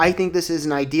 I think this is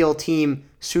an ideal team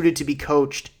suited to be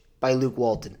coached by Luke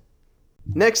Walton.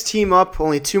 Next team up,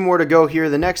 only two more to go here.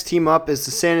 The next team up is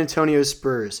the San Antonio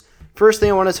Spurs. First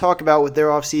thing I want to talk about with their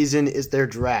offseason is their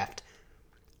draft.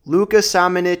 Luka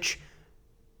Samanic,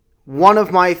 one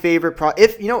of my favorite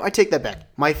I take that back.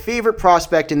 My favorite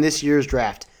prospect in this year's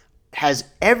draft has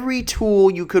every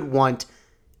tool you could want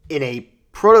in a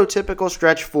prototypical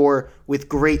stretch 4 with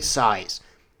great size.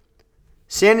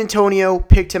 San Antonio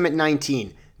picked him at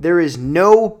 19. There is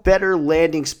no better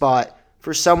landing spot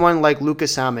for someone like Luka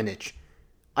Samanic.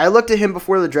 I looked at him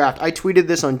before the draft. I tweeted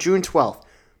this on June 12th.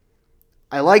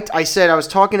 I was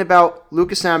talking about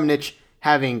Luka Samanic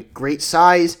having great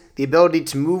size, the ability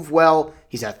to move well.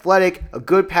 He's athletic, a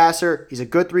good passer, he's a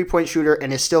good three-point shooter,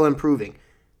 and is still improving.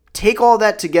 Take all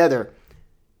that together.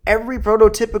 Every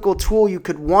prototypical tool you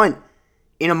could want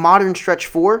in a modern stretch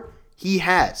 4, he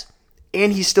has.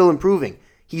 And he's still improving.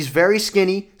 He's very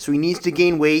skinny, so he needs to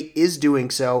gain weight, is doing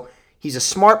so. He's a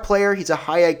smart player. He's a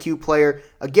high IQ player.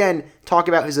 Again, talk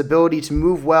about his ability to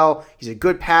move well. He's a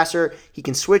good passer. He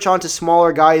can switch on to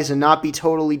smaller guys and not be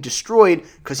totally destroyed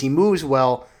because he moves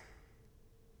well.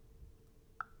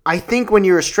 I think when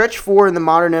you're a stretch 4 in the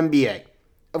modern NBA,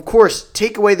 of course,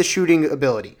 take away the shooting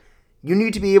ability. You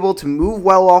need to be able to move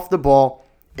well off the ball,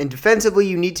 and defensively,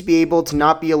 you need to be able to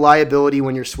not be a liability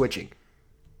when you're switching.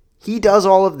 He does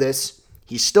all of this.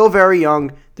 He's still very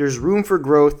young. There's room for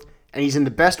growth, and he's in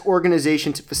the best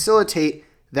organization to facilitate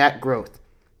that growth.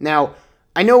 Now,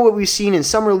 I know what we've seen in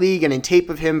Summer League and in tape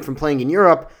of him from playing in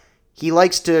Europe. He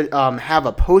likes to have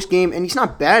a post game, and he's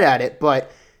not bad at it, but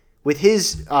with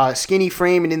his skinny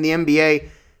frame and in the NBA,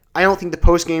 I don't think the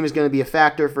post game is going to be a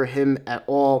factor for him at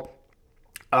all.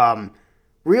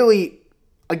 Really,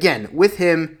 again, with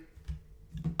him,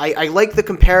 I like the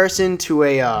comparison to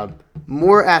a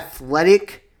more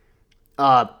athletic,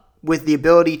 with the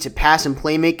ability to pass and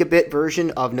play make a bit version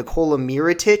of Nikola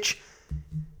Mirotic.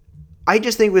 I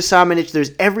just think with Samanic,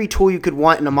 there's every tool you could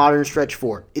want in a modern stretch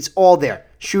 4. It's all there.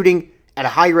 Shooting at a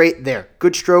high rate, there.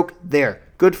 Good stroke, there.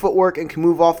 Good footwork and can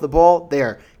move off the ball,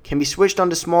 there. Can be switched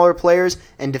onto smaller players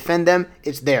and defend them,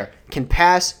 it's there. Can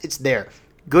pass, it's there.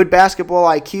 Good basketball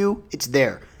IQ, it's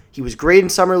there. He was great in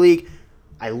Summer League.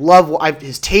 I love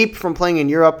his tape from playing in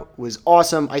Europe was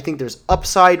awesome. I think there's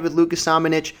upside with Luka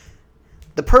Samanic.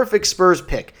 The perfect Spurs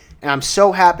pick. And I'm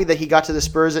so happy that he got to the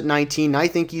Spurs at 19. I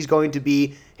think he's going to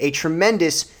be a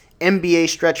tremendous NBA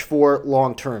stretch 4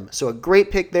 long term. So a great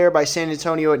pick there by San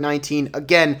Antonio at 19.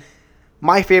 Again,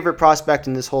 my favorite prospect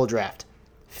in this whole draft.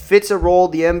 Fits a role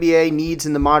the NBA needs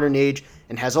in the modern age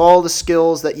and has all the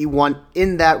skills that you want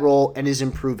in that role and is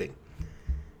improving.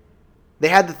 They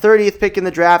had the 30th pick in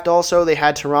the draft also. They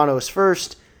had Toronto's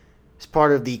first as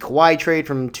part of the Kawhi trade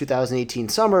from 2018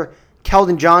 summer.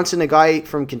 Keldon Johnson, a guy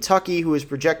from Kentucky who was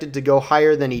projected to go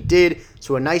higher than he did,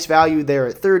 so a nice value there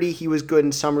at 30. He was good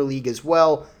in Summer League as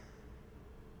well.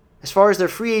 As far as their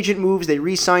free agent moves, they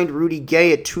re-signed Rudy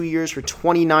Gay at 2 years for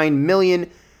 $29 million.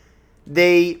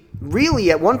 They really,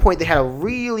 at one point, they had a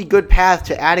really good path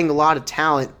to adding a lot of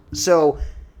talent. So,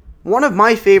 one of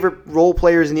my favorite role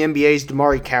players in the NBA is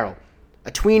DeMarre Carroll.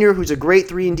 A tweener who's a great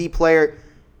 3-and-D player.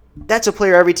 That's a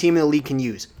player every team in the league can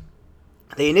use.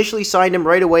 They initially signed him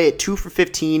right away at 2 for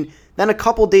 $15. Then a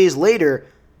couple days later,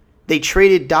 they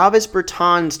traded Davis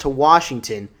Bertans to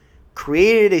Washington,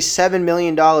 created a $7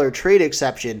 million trade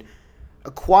exception,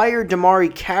 acquired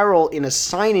DeMarre Carroll in a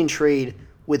sign-in trade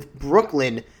with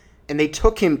Brooklyn, and they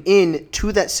took him in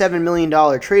to that $7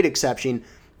 million trade exception,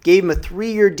 gave him a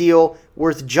 3-year deal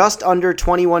worth just under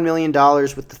 $21 million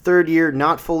with the third year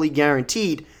not fully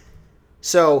guaranteed.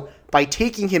 So, by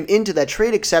taking him into that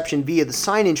trade exception via the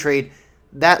sign-in trade,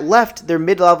 that left their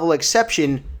mid-level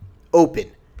exception open.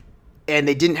 And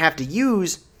they didn't have to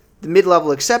use the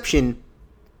mid-level exception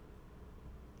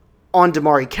on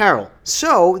DeMarre Carroll.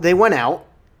 So they went out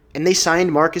and they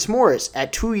signed Marcus Morris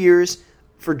at 2 years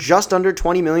for just under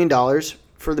 $20 million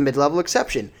for the mid-level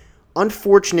exception.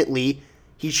 Unfortunately,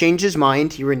 he changed his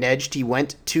mind. He reneged. He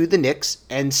went to the Knicks.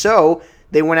 And so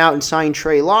they went out and signed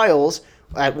Trey Lyles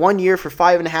at 1 year for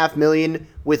 $5.5 million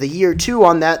with a year 2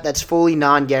 on that that's fully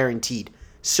non-guaranteed.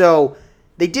 So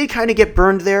they did kind of get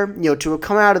burned there, to have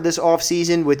come out of this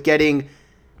offseason with getting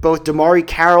both DeMarre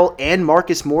Carroll and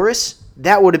Marcus Morris.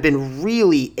 that would have been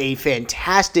really a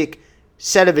fantastic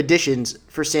set of additions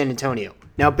for San Antonio.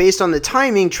 Now, based on the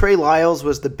timing, Trey Lyles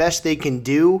was the best they can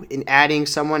do in adding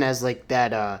someone as like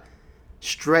that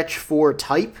stretch 4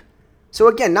 type. So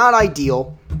again, not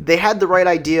ideal. They had the right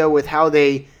idea with how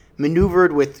they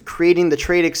maneuvered with creating the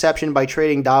trade exception by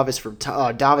trading Davis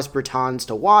Bertans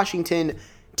to Washington,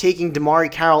 taking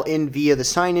DeMarre Carroll in via the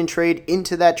sign-in trade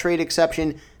into that trade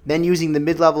exception, then using the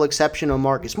mid-level exception on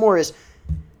Marcus Morris.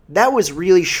 That was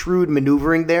really shrewd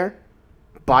maneuvering there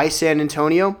by San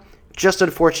Antonio. Just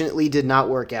unfortunately did not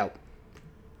work out.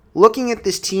 Looking at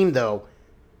this team, though,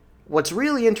 what's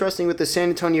really interesting with the San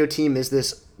Antonio team is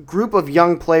this group of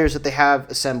young players that they have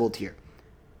assembled here.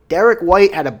 Derek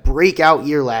White had a breakout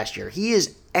year last year. He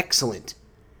is excellent.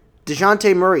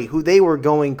 DeJounte Murray, who they were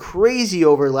going crazy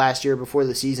over last year before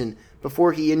the season,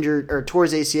 before he tore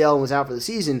his ACL and was out for the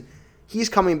season, he's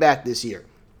coming back this year.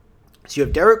 So you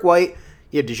have Derek White,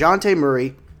 you have DeJounte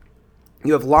Murray,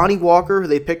 you have Lonnie Walker, who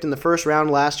they picked in the first round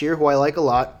last year, who I like a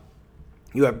lot.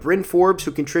 You have Bryn Forbes,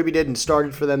 who contributed and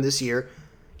started for them this year.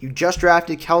 You just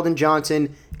drafted Keldon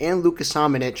Johnson and Luka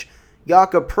Samanic.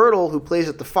 Jakob Poeltl, who plays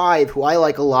at the 5, who I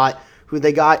like a lot, who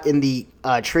they got in the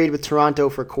trade with Toronto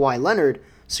for Kawhi Leonard.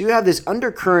 So you have this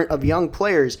undercurrent of young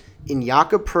players in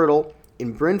Jakob Poeltl,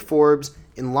 in Bryn Forbes,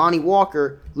 in Lonnie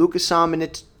Walker, Luka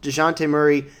Samanic, DeJounte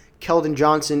Murray, Keldon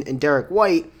Johnson, and Derek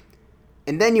White.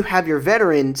 And then you have your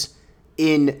veterans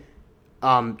in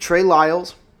Trey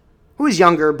Lyles, who is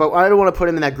younger, but I don't want to put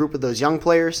him in that group of those young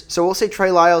players. So we'll say Trey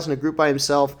Lyles in a group by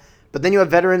himself. But then you have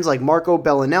veterans like Marco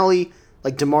Bellinelli,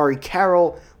 like DeMarre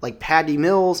Carroll, like Patty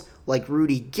Mills, like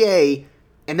Rudy Gay.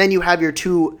 And then you have your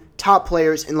 2 top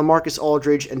players in LaMarcus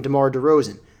Aldridge and DeMar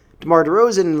DeRozan. DeMar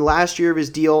DeRozan in the last year of his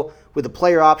deal with a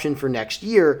player option for next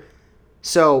year.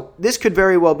 So this could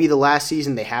very well be the last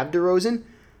season they have DeRozan.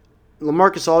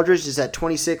 LaMarcus Aldridge is at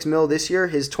 $26 million this year.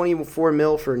 His $24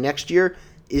 million for next year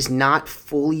is not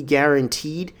fully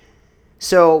guaranteed.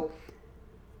 So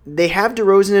they have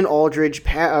DeRozan and Aldridge.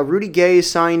 Rudy Gay is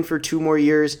signed for 2 more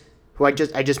years, who I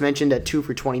just mentioned at 2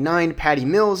 for $29. Patty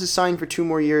Mills is signed for 2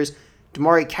 more years.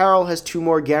 DeMarre Carroll has 2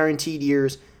 more guaranteed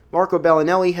years. Marco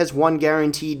Bellinelli has 1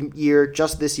 guaranteed year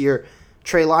just this year.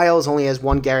 Trey Lyles only has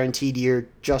 1 guaranteed year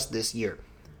just this year.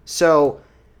 So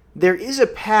there is a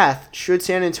path, should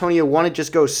San Antonio want to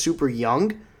just go super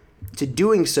young, to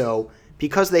doing so,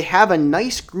 because they have a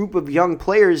nice group of young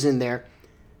players in there,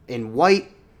 in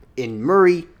White, in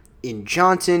Murray, in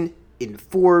Johnson, in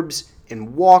Forbes,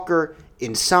 in Walker,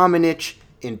 in Samanic,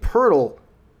 in Poeltl.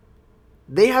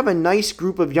 They have a nice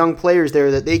group of young players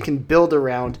there that they can build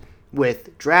around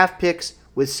with draft picks,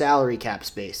 with salary cap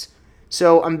space.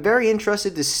 So I'm very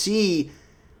interested to see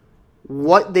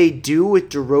what they do with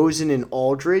DeRozan and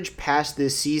Aldridge past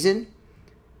this season.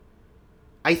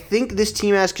 I think this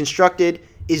team as constructed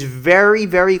is very,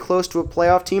 very close to a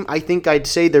playoff team. I think I'd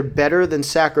say they're better than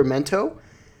Sacramento.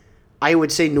 I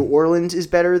would say New Orleans is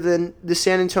better than the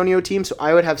San Antonio team, so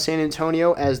I would have San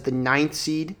Antonio as the 9th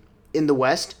seed in the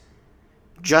West,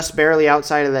 just barely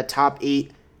outside of that top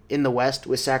 8 in the West,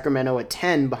 with Sacramento at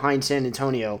 10 behind San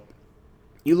Antonio.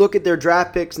 You look at their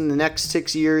draft picks in the next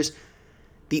 6 years,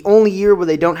 the only year where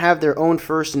they don't have their own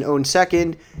first and own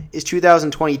second is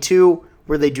 2022,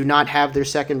 where they do not have their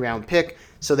second round pick.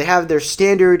 So they have their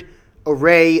standard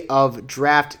array of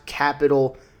draft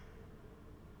capital.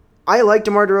 I like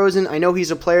DeMar DeRozan. I know he's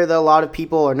a player that a lot of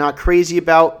people are not crazy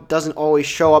about. Doesn't always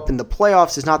show up in the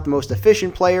playoffs. Is not the most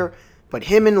efficient player. But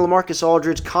him and LaMarcus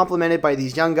Aldridge, complemented by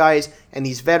these young guys and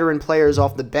these veteran players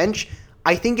off the bench,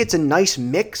 I think it's a nice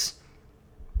mix.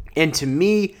 And to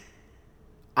me,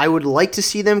 I would like to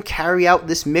see them carry out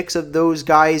this mix of those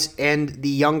guys and the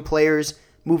young players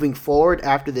moving forward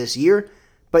after this year.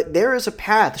 But there is a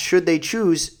path, should they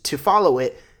choose to follow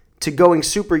it, to going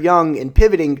super young and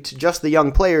pivoting to just the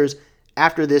young players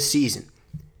after this season.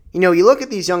 You know, you look at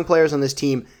these young players on this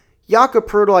team, Jakob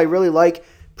Poeltl I really like,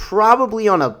 probably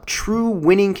on a true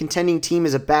winning contending team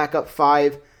as a backup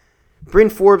 5. Bryn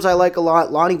Forbes I like a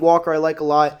lot, Lonnie Walker I like a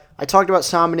lot. I talked about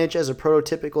Samanic as a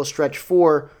prototypical stretch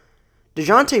 4.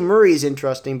 DeJounte Murray is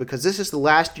interesting because this is the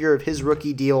last year of his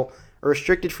rookie deal, a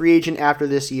restricted free agent after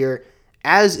this year,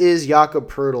 as is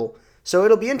Jakob Poeltl. So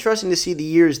it'll be interesting to see the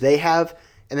years they have,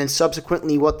 and then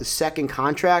subsequently what the second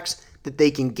contracts that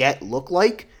they can get look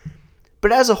like.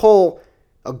 But as a whole,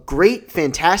 a great,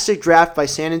 fantastic draft by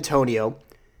San Antonio,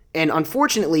 and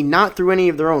unfortunately, not through any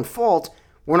of their own fault,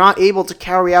 were not able to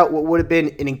carry out what would have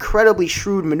been an incredibly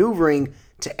shrewd maneuvering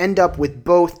to end up with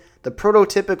both the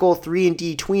prototypical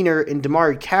 3-and-D tweener in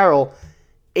DeMarre Carroll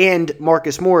and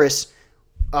Marcus Morris,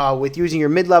 with using your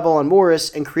mid-level on Morris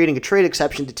and creating a trade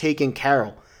exception to take in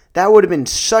Carroll. That would have been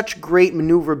such great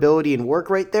maneuverability and work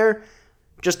right there.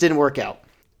 Just didn't work out.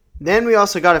 Then we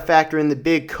also got to factor in the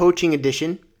big coaching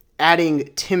addition, adding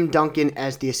Tim Duncan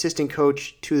as the assistant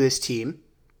coach to this team.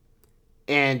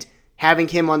 And having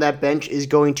him on that bench is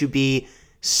going to be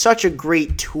such a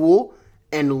great tool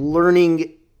and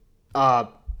learning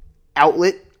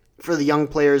outlet for the young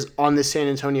players on the San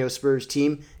Antonio Spurs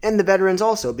team and the veterans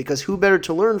also, because who better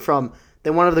to learn from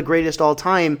than one of the greatest all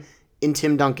time in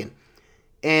Tim Duncan.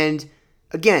 And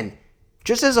again,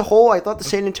 just as a whole, I thought the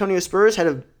San Antonio Spurs had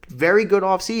a very good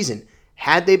offseason.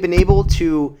 Had they been able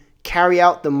to carry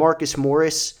out the Marcus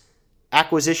Morris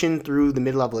acquisition through the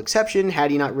mid-level exception,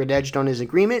 had he not red-edged on his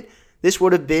agreement, this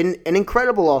would have been an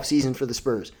incredible offseason for the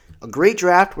Spurs. A great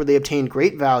draft where they obtained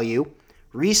great value,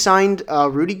 re-signed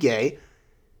Rudy Gay,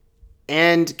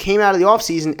 and came out of the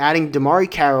offseason adding DeMarre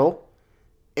Carroll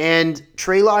and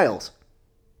Trey Lyles.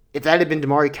 If that had been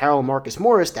DeMarre Carroll and Marcus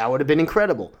Morris, that would have been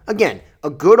incredible. Again, a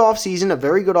good offseason, a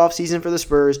very good offseason for the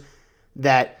Spurs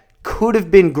that could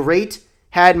have been great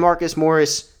had Marcus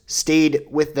Morris stayed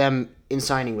with them in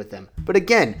signing with them. But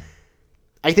again,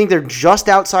 I think they're just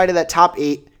outside of that top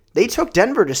 8. They took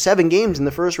Denver to 7 games in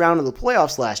the first round of the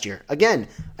playoffs last year. Again,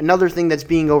 another thing that's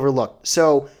being overlooked.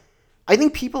 So I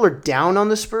think people are down on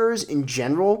the Spurs in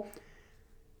general.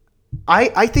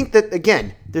 I think that,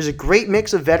 again, there's a great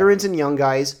mix of veterans and young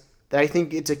guys, that I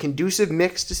think it's a conducive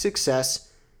mix to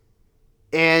success.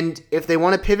 And if they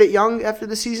want to pivot young after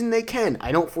the season, they can.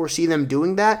 I don't foresee them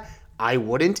doing that. I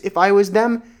wouldn't if I was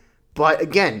them. But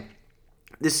again,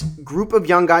 this group of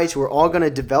young guys who are all going to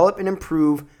develop and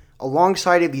improve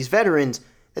alongside of these veterans,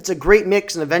 it's a great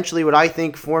mix and eventually what I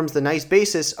think forms the nice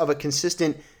basis of a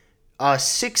consistent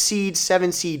 6-seed,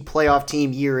 7-seed playoff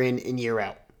team year in and year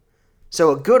out.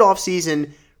 So a good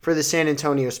offseason for the San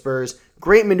Antonio Spurs,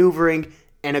 great maneuvering,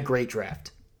 and a great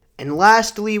draft. And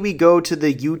lastly, we go to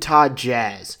the Utah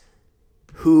Jazz,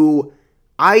 who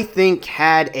I think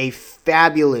had a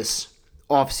fabulous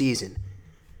offseason.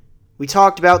 We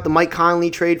talked about the Mike Conley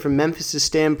trade from Memphis'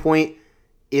 standpoint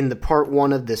in the part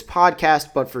 1 of this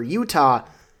podcast, but for Utah,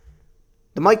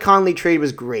 the Mike Conley trade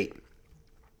was great.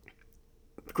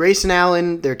 Grayson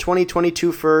Allen, their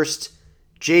 2022 first,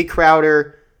 Jay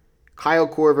Crowder, Kyle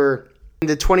Korver, and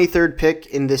the 23rd pick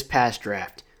in this past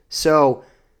draft. So,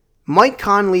 Mike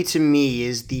Conley to me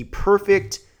is the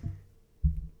perfect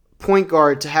point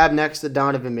guard to have next to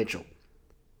Donovan Mitchell.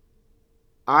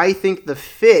 I think the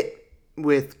fit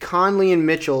with Conley and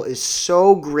Mitchell is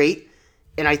so great,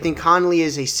 and I think Conley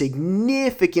is a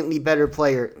significantly better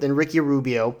player than Ricky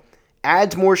Rubio,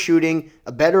 adds more shooting,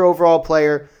 a better overall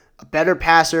player, a better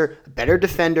passer, a better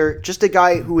defender, just a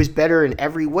guy who is better in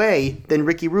every way than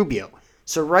Ricky Rubio.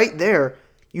 So right there,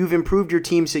 you've improved your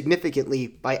team significantly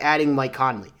by adding Mike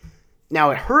Conley. Now,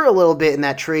 it hurt a little bit in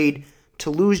that trade to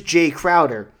lose Jay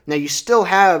Crowder. Now, you still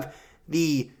have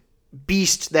the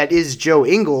beast that is Joe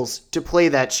Ingles to play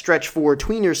that stretch 4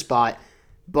 tweener spot,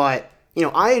 but,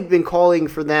 I had been calling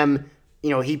for them,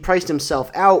 he priced himself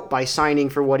out by signing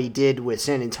for what he did with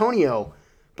San Antonio,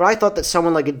 but I thought that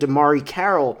someone like a DeMarre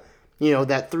Carroll,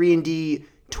 that 3-and-D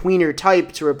tweener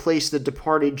type to replace the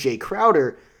departed Jay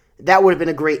Crowder, that would have been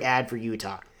a great ad for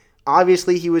Utah.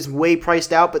 Obviously, he was way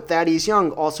priced out, but Thaddeus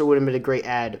Young also would have been a great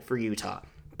ad for Utah.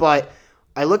 But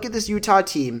I look at this Utah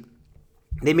team.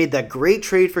 They made that great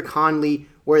trade for Conley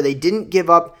where they didn't give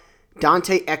up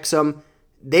Dante Exum.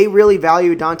 They really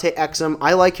value Dante Exum.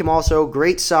 I like him also.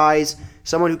 Great size.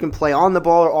 Someone who can play on the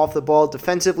ball or off the ball.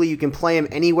 Defensively, you can play him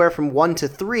anywhere from 1 to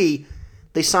 3.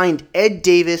 They signed Ed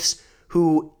Davis,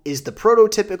 who is the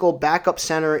prototypical backup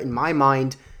center in my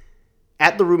mind,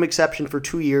 at the room exception for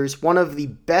 2 years. One of the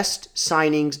best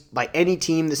signings by any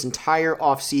team this entire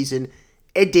offseason.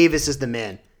 Ed Davis is the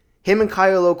man. Him and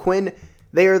Kyle O'Quinn,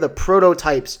 they are the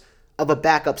prototypes of a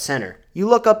backup center. You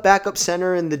look up backup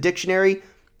center in the dictionary,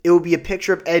 it will be a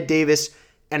picture of Ed Davis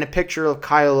and a picture of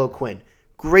Kyle O'Quinn.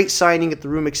 Great signing at the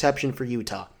room exception for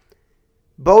Utah.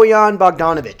 Bojan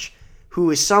Bogdanovic,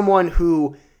 who is someone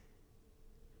who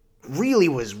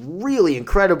was really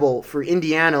incredible for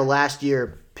Indiana last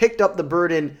year, picked up the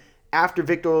burden after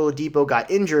Victor Oladipo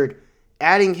got injured,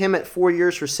 adding him at 4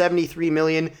 years for $73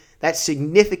 million. That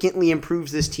significantly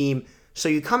improves this team. So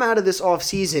you come out of this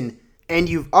offseason and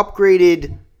you've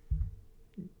upgraded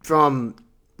from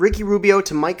Ricky Rubio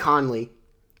to Mike Conley.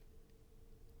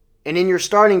 And in your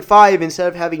starting 5, instead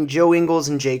of having Joe Ingles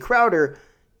and Jay Crowder,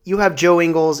 you have Joe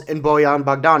Ingles and Bojan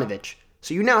Bogdanovic.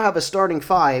 So you now have a starting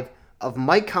 5 of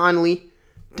Mike Conley,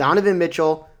 Donovan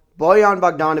Mitchell, Bojan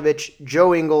Bogdanovic,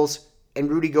 Joe Ingles, and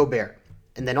Rudy Gobert.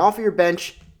 And then off of your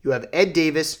bench, you have Ed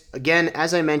Davis, again,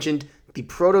 as I mentioned, the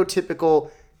prototypical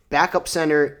backup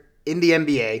center in the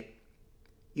NBA.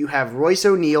 You have Royce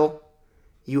O'Neal.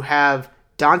 You have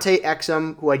Dante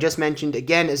Exum, who I just mentioned,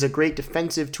 again, is a great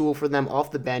defensive tool for them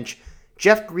off the bench.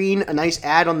 Jeff Green, a nice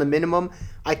add on the minimum.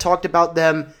 I talked about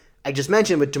them, I just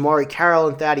mentioned, with Damari Carroll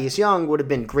and Thaddeus Young would have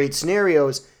been great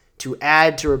scenarios to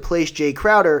add to replace Jay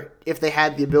Crowder if they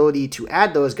had the ability to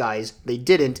add those guys. They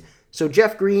didn't. So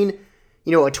Jeff Green, a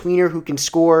tweener who can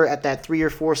score at that 3 or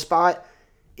 4 spot.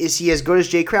 Is he as good as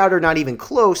Jay Crowder? Not even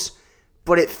close,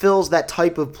 but it fills that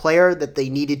type of player that they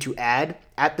needed to add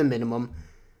at the minimum.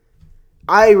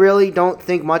 I really don't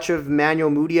think much of Emmanuel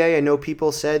Mudiay. I know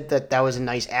people said that was a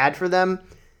nice add for them.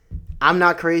 I'm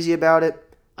not crazy about it.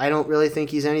 I don't really think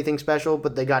he's anything special,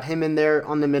 but they got him in there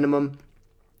on the minimum.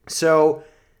 So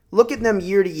look at them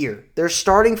year to year. Their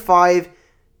starting 5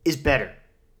 is better.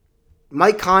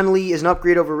 Mike Conley is an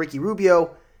upgrade over Ricky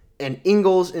Rubio, and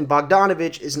Ingles and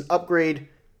Bogdanovich is an upgrade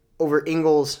over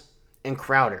Ingles and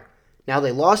Crowder. Now,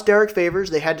 they lost Derek Favors.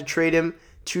 They had to trade him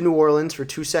to New Orleans for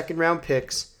 2 second-round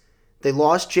picks. They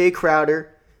lost Jay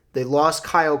Crowder. They lost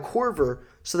Kyle Korver.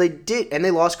 And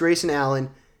they lost Grayson Allen.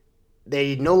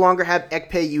 They no longer have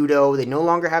Ekpe Udoh. They no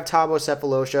longer have Thabo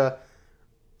Sefolosha.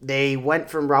 They went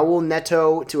from Raul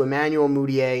Neto to Emmanuel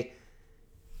Mudiay.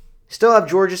 Still have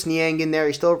Georges Niang in there.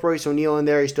 You still have Royce O'Neal in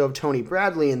there. You still have Tony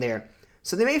Bradley in there.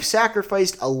 So they may have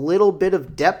sacrificed a little bit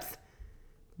of depth,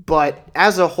 but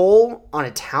as a whole, on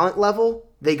a talent level,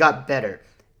 they got better.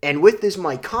 And with this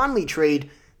Mike Conley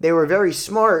trade, they were very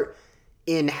smart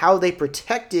in how they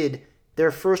protected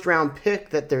their first-round pick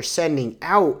that they're sending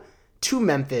out to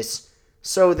Memphis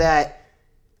so that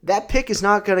pick is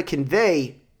not going to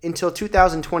convey until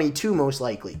 2022, most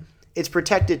likely. It's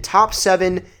protected top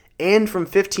 7 and from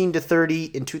 15 to 30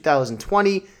 in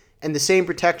 2020, and the same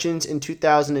protections in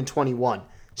 2021.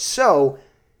 So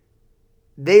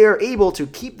they are able to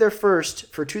keep their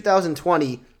first for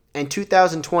 2020 and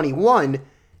 2021,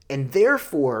 and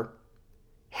therefore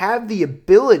have the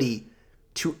ability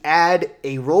to add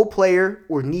a role player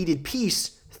or needed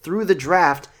piece through the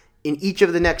draft in each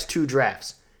of the next 2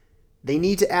 drafts. They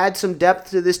need to add some depth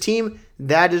to this team.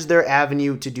 That is their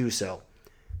avenue to do so.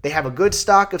 They have a good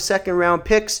stock of second-round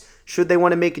picks should they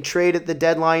want to make a trade at the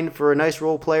deadline for a nice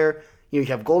role player. You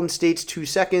have Golden State's 2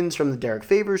 seconds from the Derek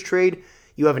Favors trade.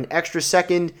 You have an extra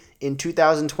second in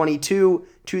 2022,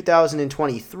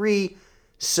 2023.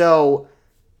 So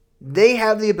they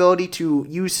have the ability to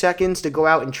use seconds to go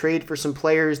out and trade for some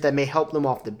players that may help them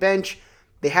off the bench.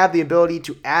 They have the ability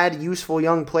to add useful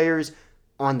young players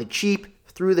on the cheap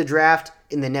through the draft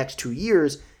in the next 2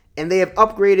 years, and they have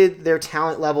upgraded their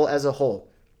talent level as a whole.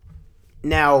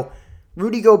 Now,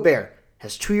 Rudy Gobert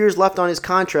has 2 years left on his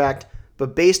contract,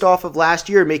 but based off of last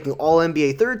year making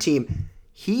All-NBA third team,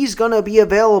 he's going to be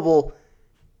available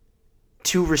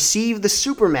to receive the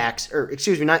Supermax,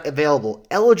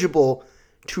 eligible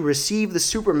to receive the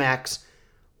Supermax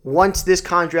once this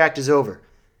contract is over.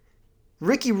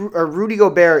 Rudy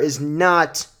Gobert is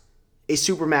not a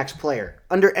Supermax player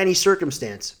under any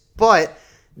circumstance, but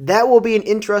that will be an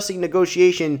interesting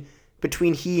negotiation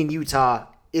between he and Utah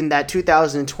in that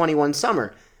 2021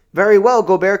 summer. Very well,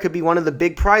 Gobert could be one of the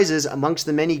big prizes amongst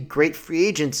the many great free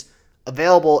agents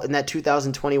available in that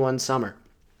 2021 summer.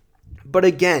 But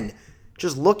again,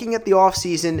 just looking at the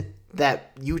offseason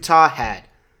that Utah had,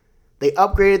 they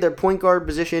upgraded their point guard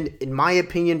position, in my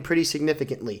opinion, pretty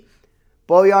significantly.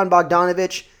 Bojan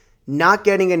Bogdanovic not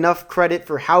getting enough credit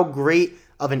for how great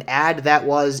of an ad that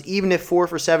was, even if 4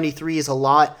 for 73 is a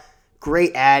lot.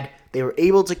 Great ad. They were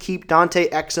able to keep Dante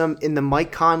Exum in the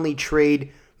Mike Conley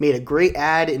trade, made a great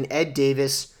ad in Ed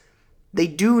Davis. They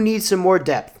do need some more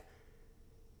depth.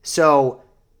 So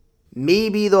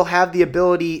maybe they'll have the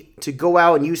ability to go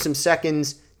out and use some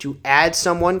seconds to add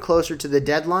someone closer to the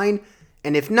deadline.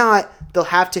 And if not, they'll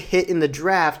have to hit in the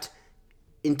draft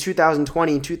in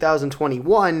 2020 and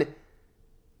 2021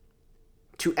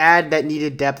 to add that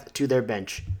needed depth to their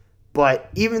bench. But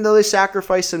even though they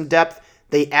sacrificed some depth,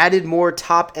 they added more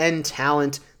top-end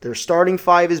talent. Their starting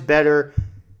 5 is better.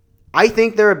 I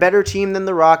think they're a better team than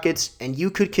the Rockets, and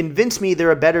you could convince me they're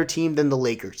a better team than the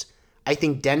Lakers. I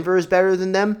think Denver is better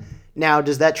than them. Now,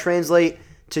 does that translate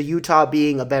to Utah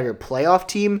being a better playoff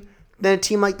team than a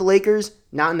team like the Lakers?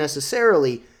 Not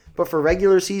necessarily, but for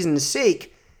regular season's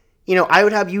sake, I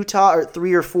would have Utah at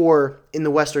 3 or 4 in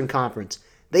the Western Conference.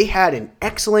 They had an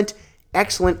excellent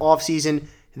offseason.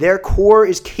 Their core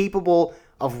is capable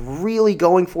of really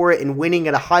going for it and winning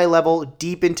at a high level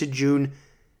deep into June.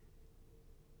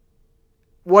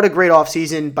 What a great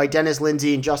offseason by Dennis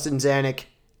Lindsey and Justin Zanuck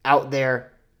out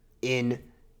there in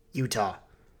Utah.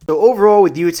 So overall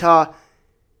with Utah,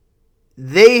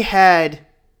 they had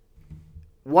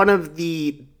one of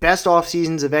the best off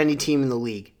seasons of any team in the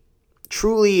league.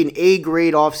 Truly an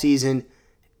A-grade offseason,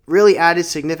 really added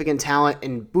significant talent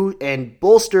and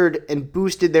bolstered and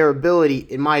boosted their ability,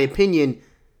 in my opinion,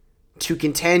 to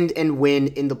contend and win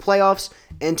in the playoffs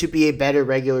and to be a better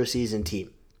regular season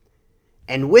team.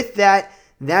 And with that,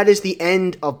 that is the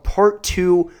end of part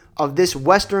 2 of this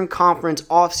Western Conference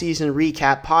offseason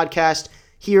recap podcast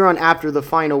here on After the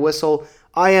Final Whistle.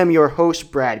 I am your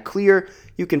host, Brad Clear.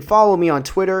 You can follow me on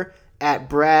Twitter at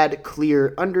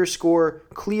BradClear_.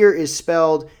 Clear is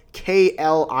spelled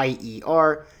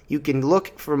Klier. You can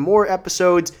look for more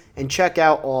episodes and check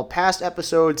out all past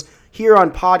episodes here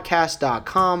on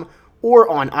podcast.com or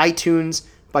on iTunes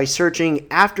by searching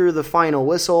After the Final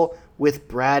Whistle with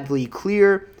Bradley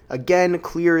Clear. Again,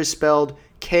 Clear is spelled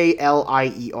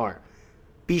Klier.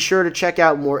 Be sure to check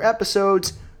out more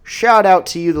episodes. Shout out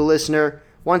to you, the listener.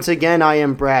 Once again, I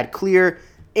am Brad Clear,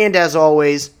 and as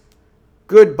always,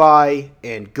 goodbye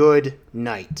and good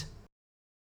night.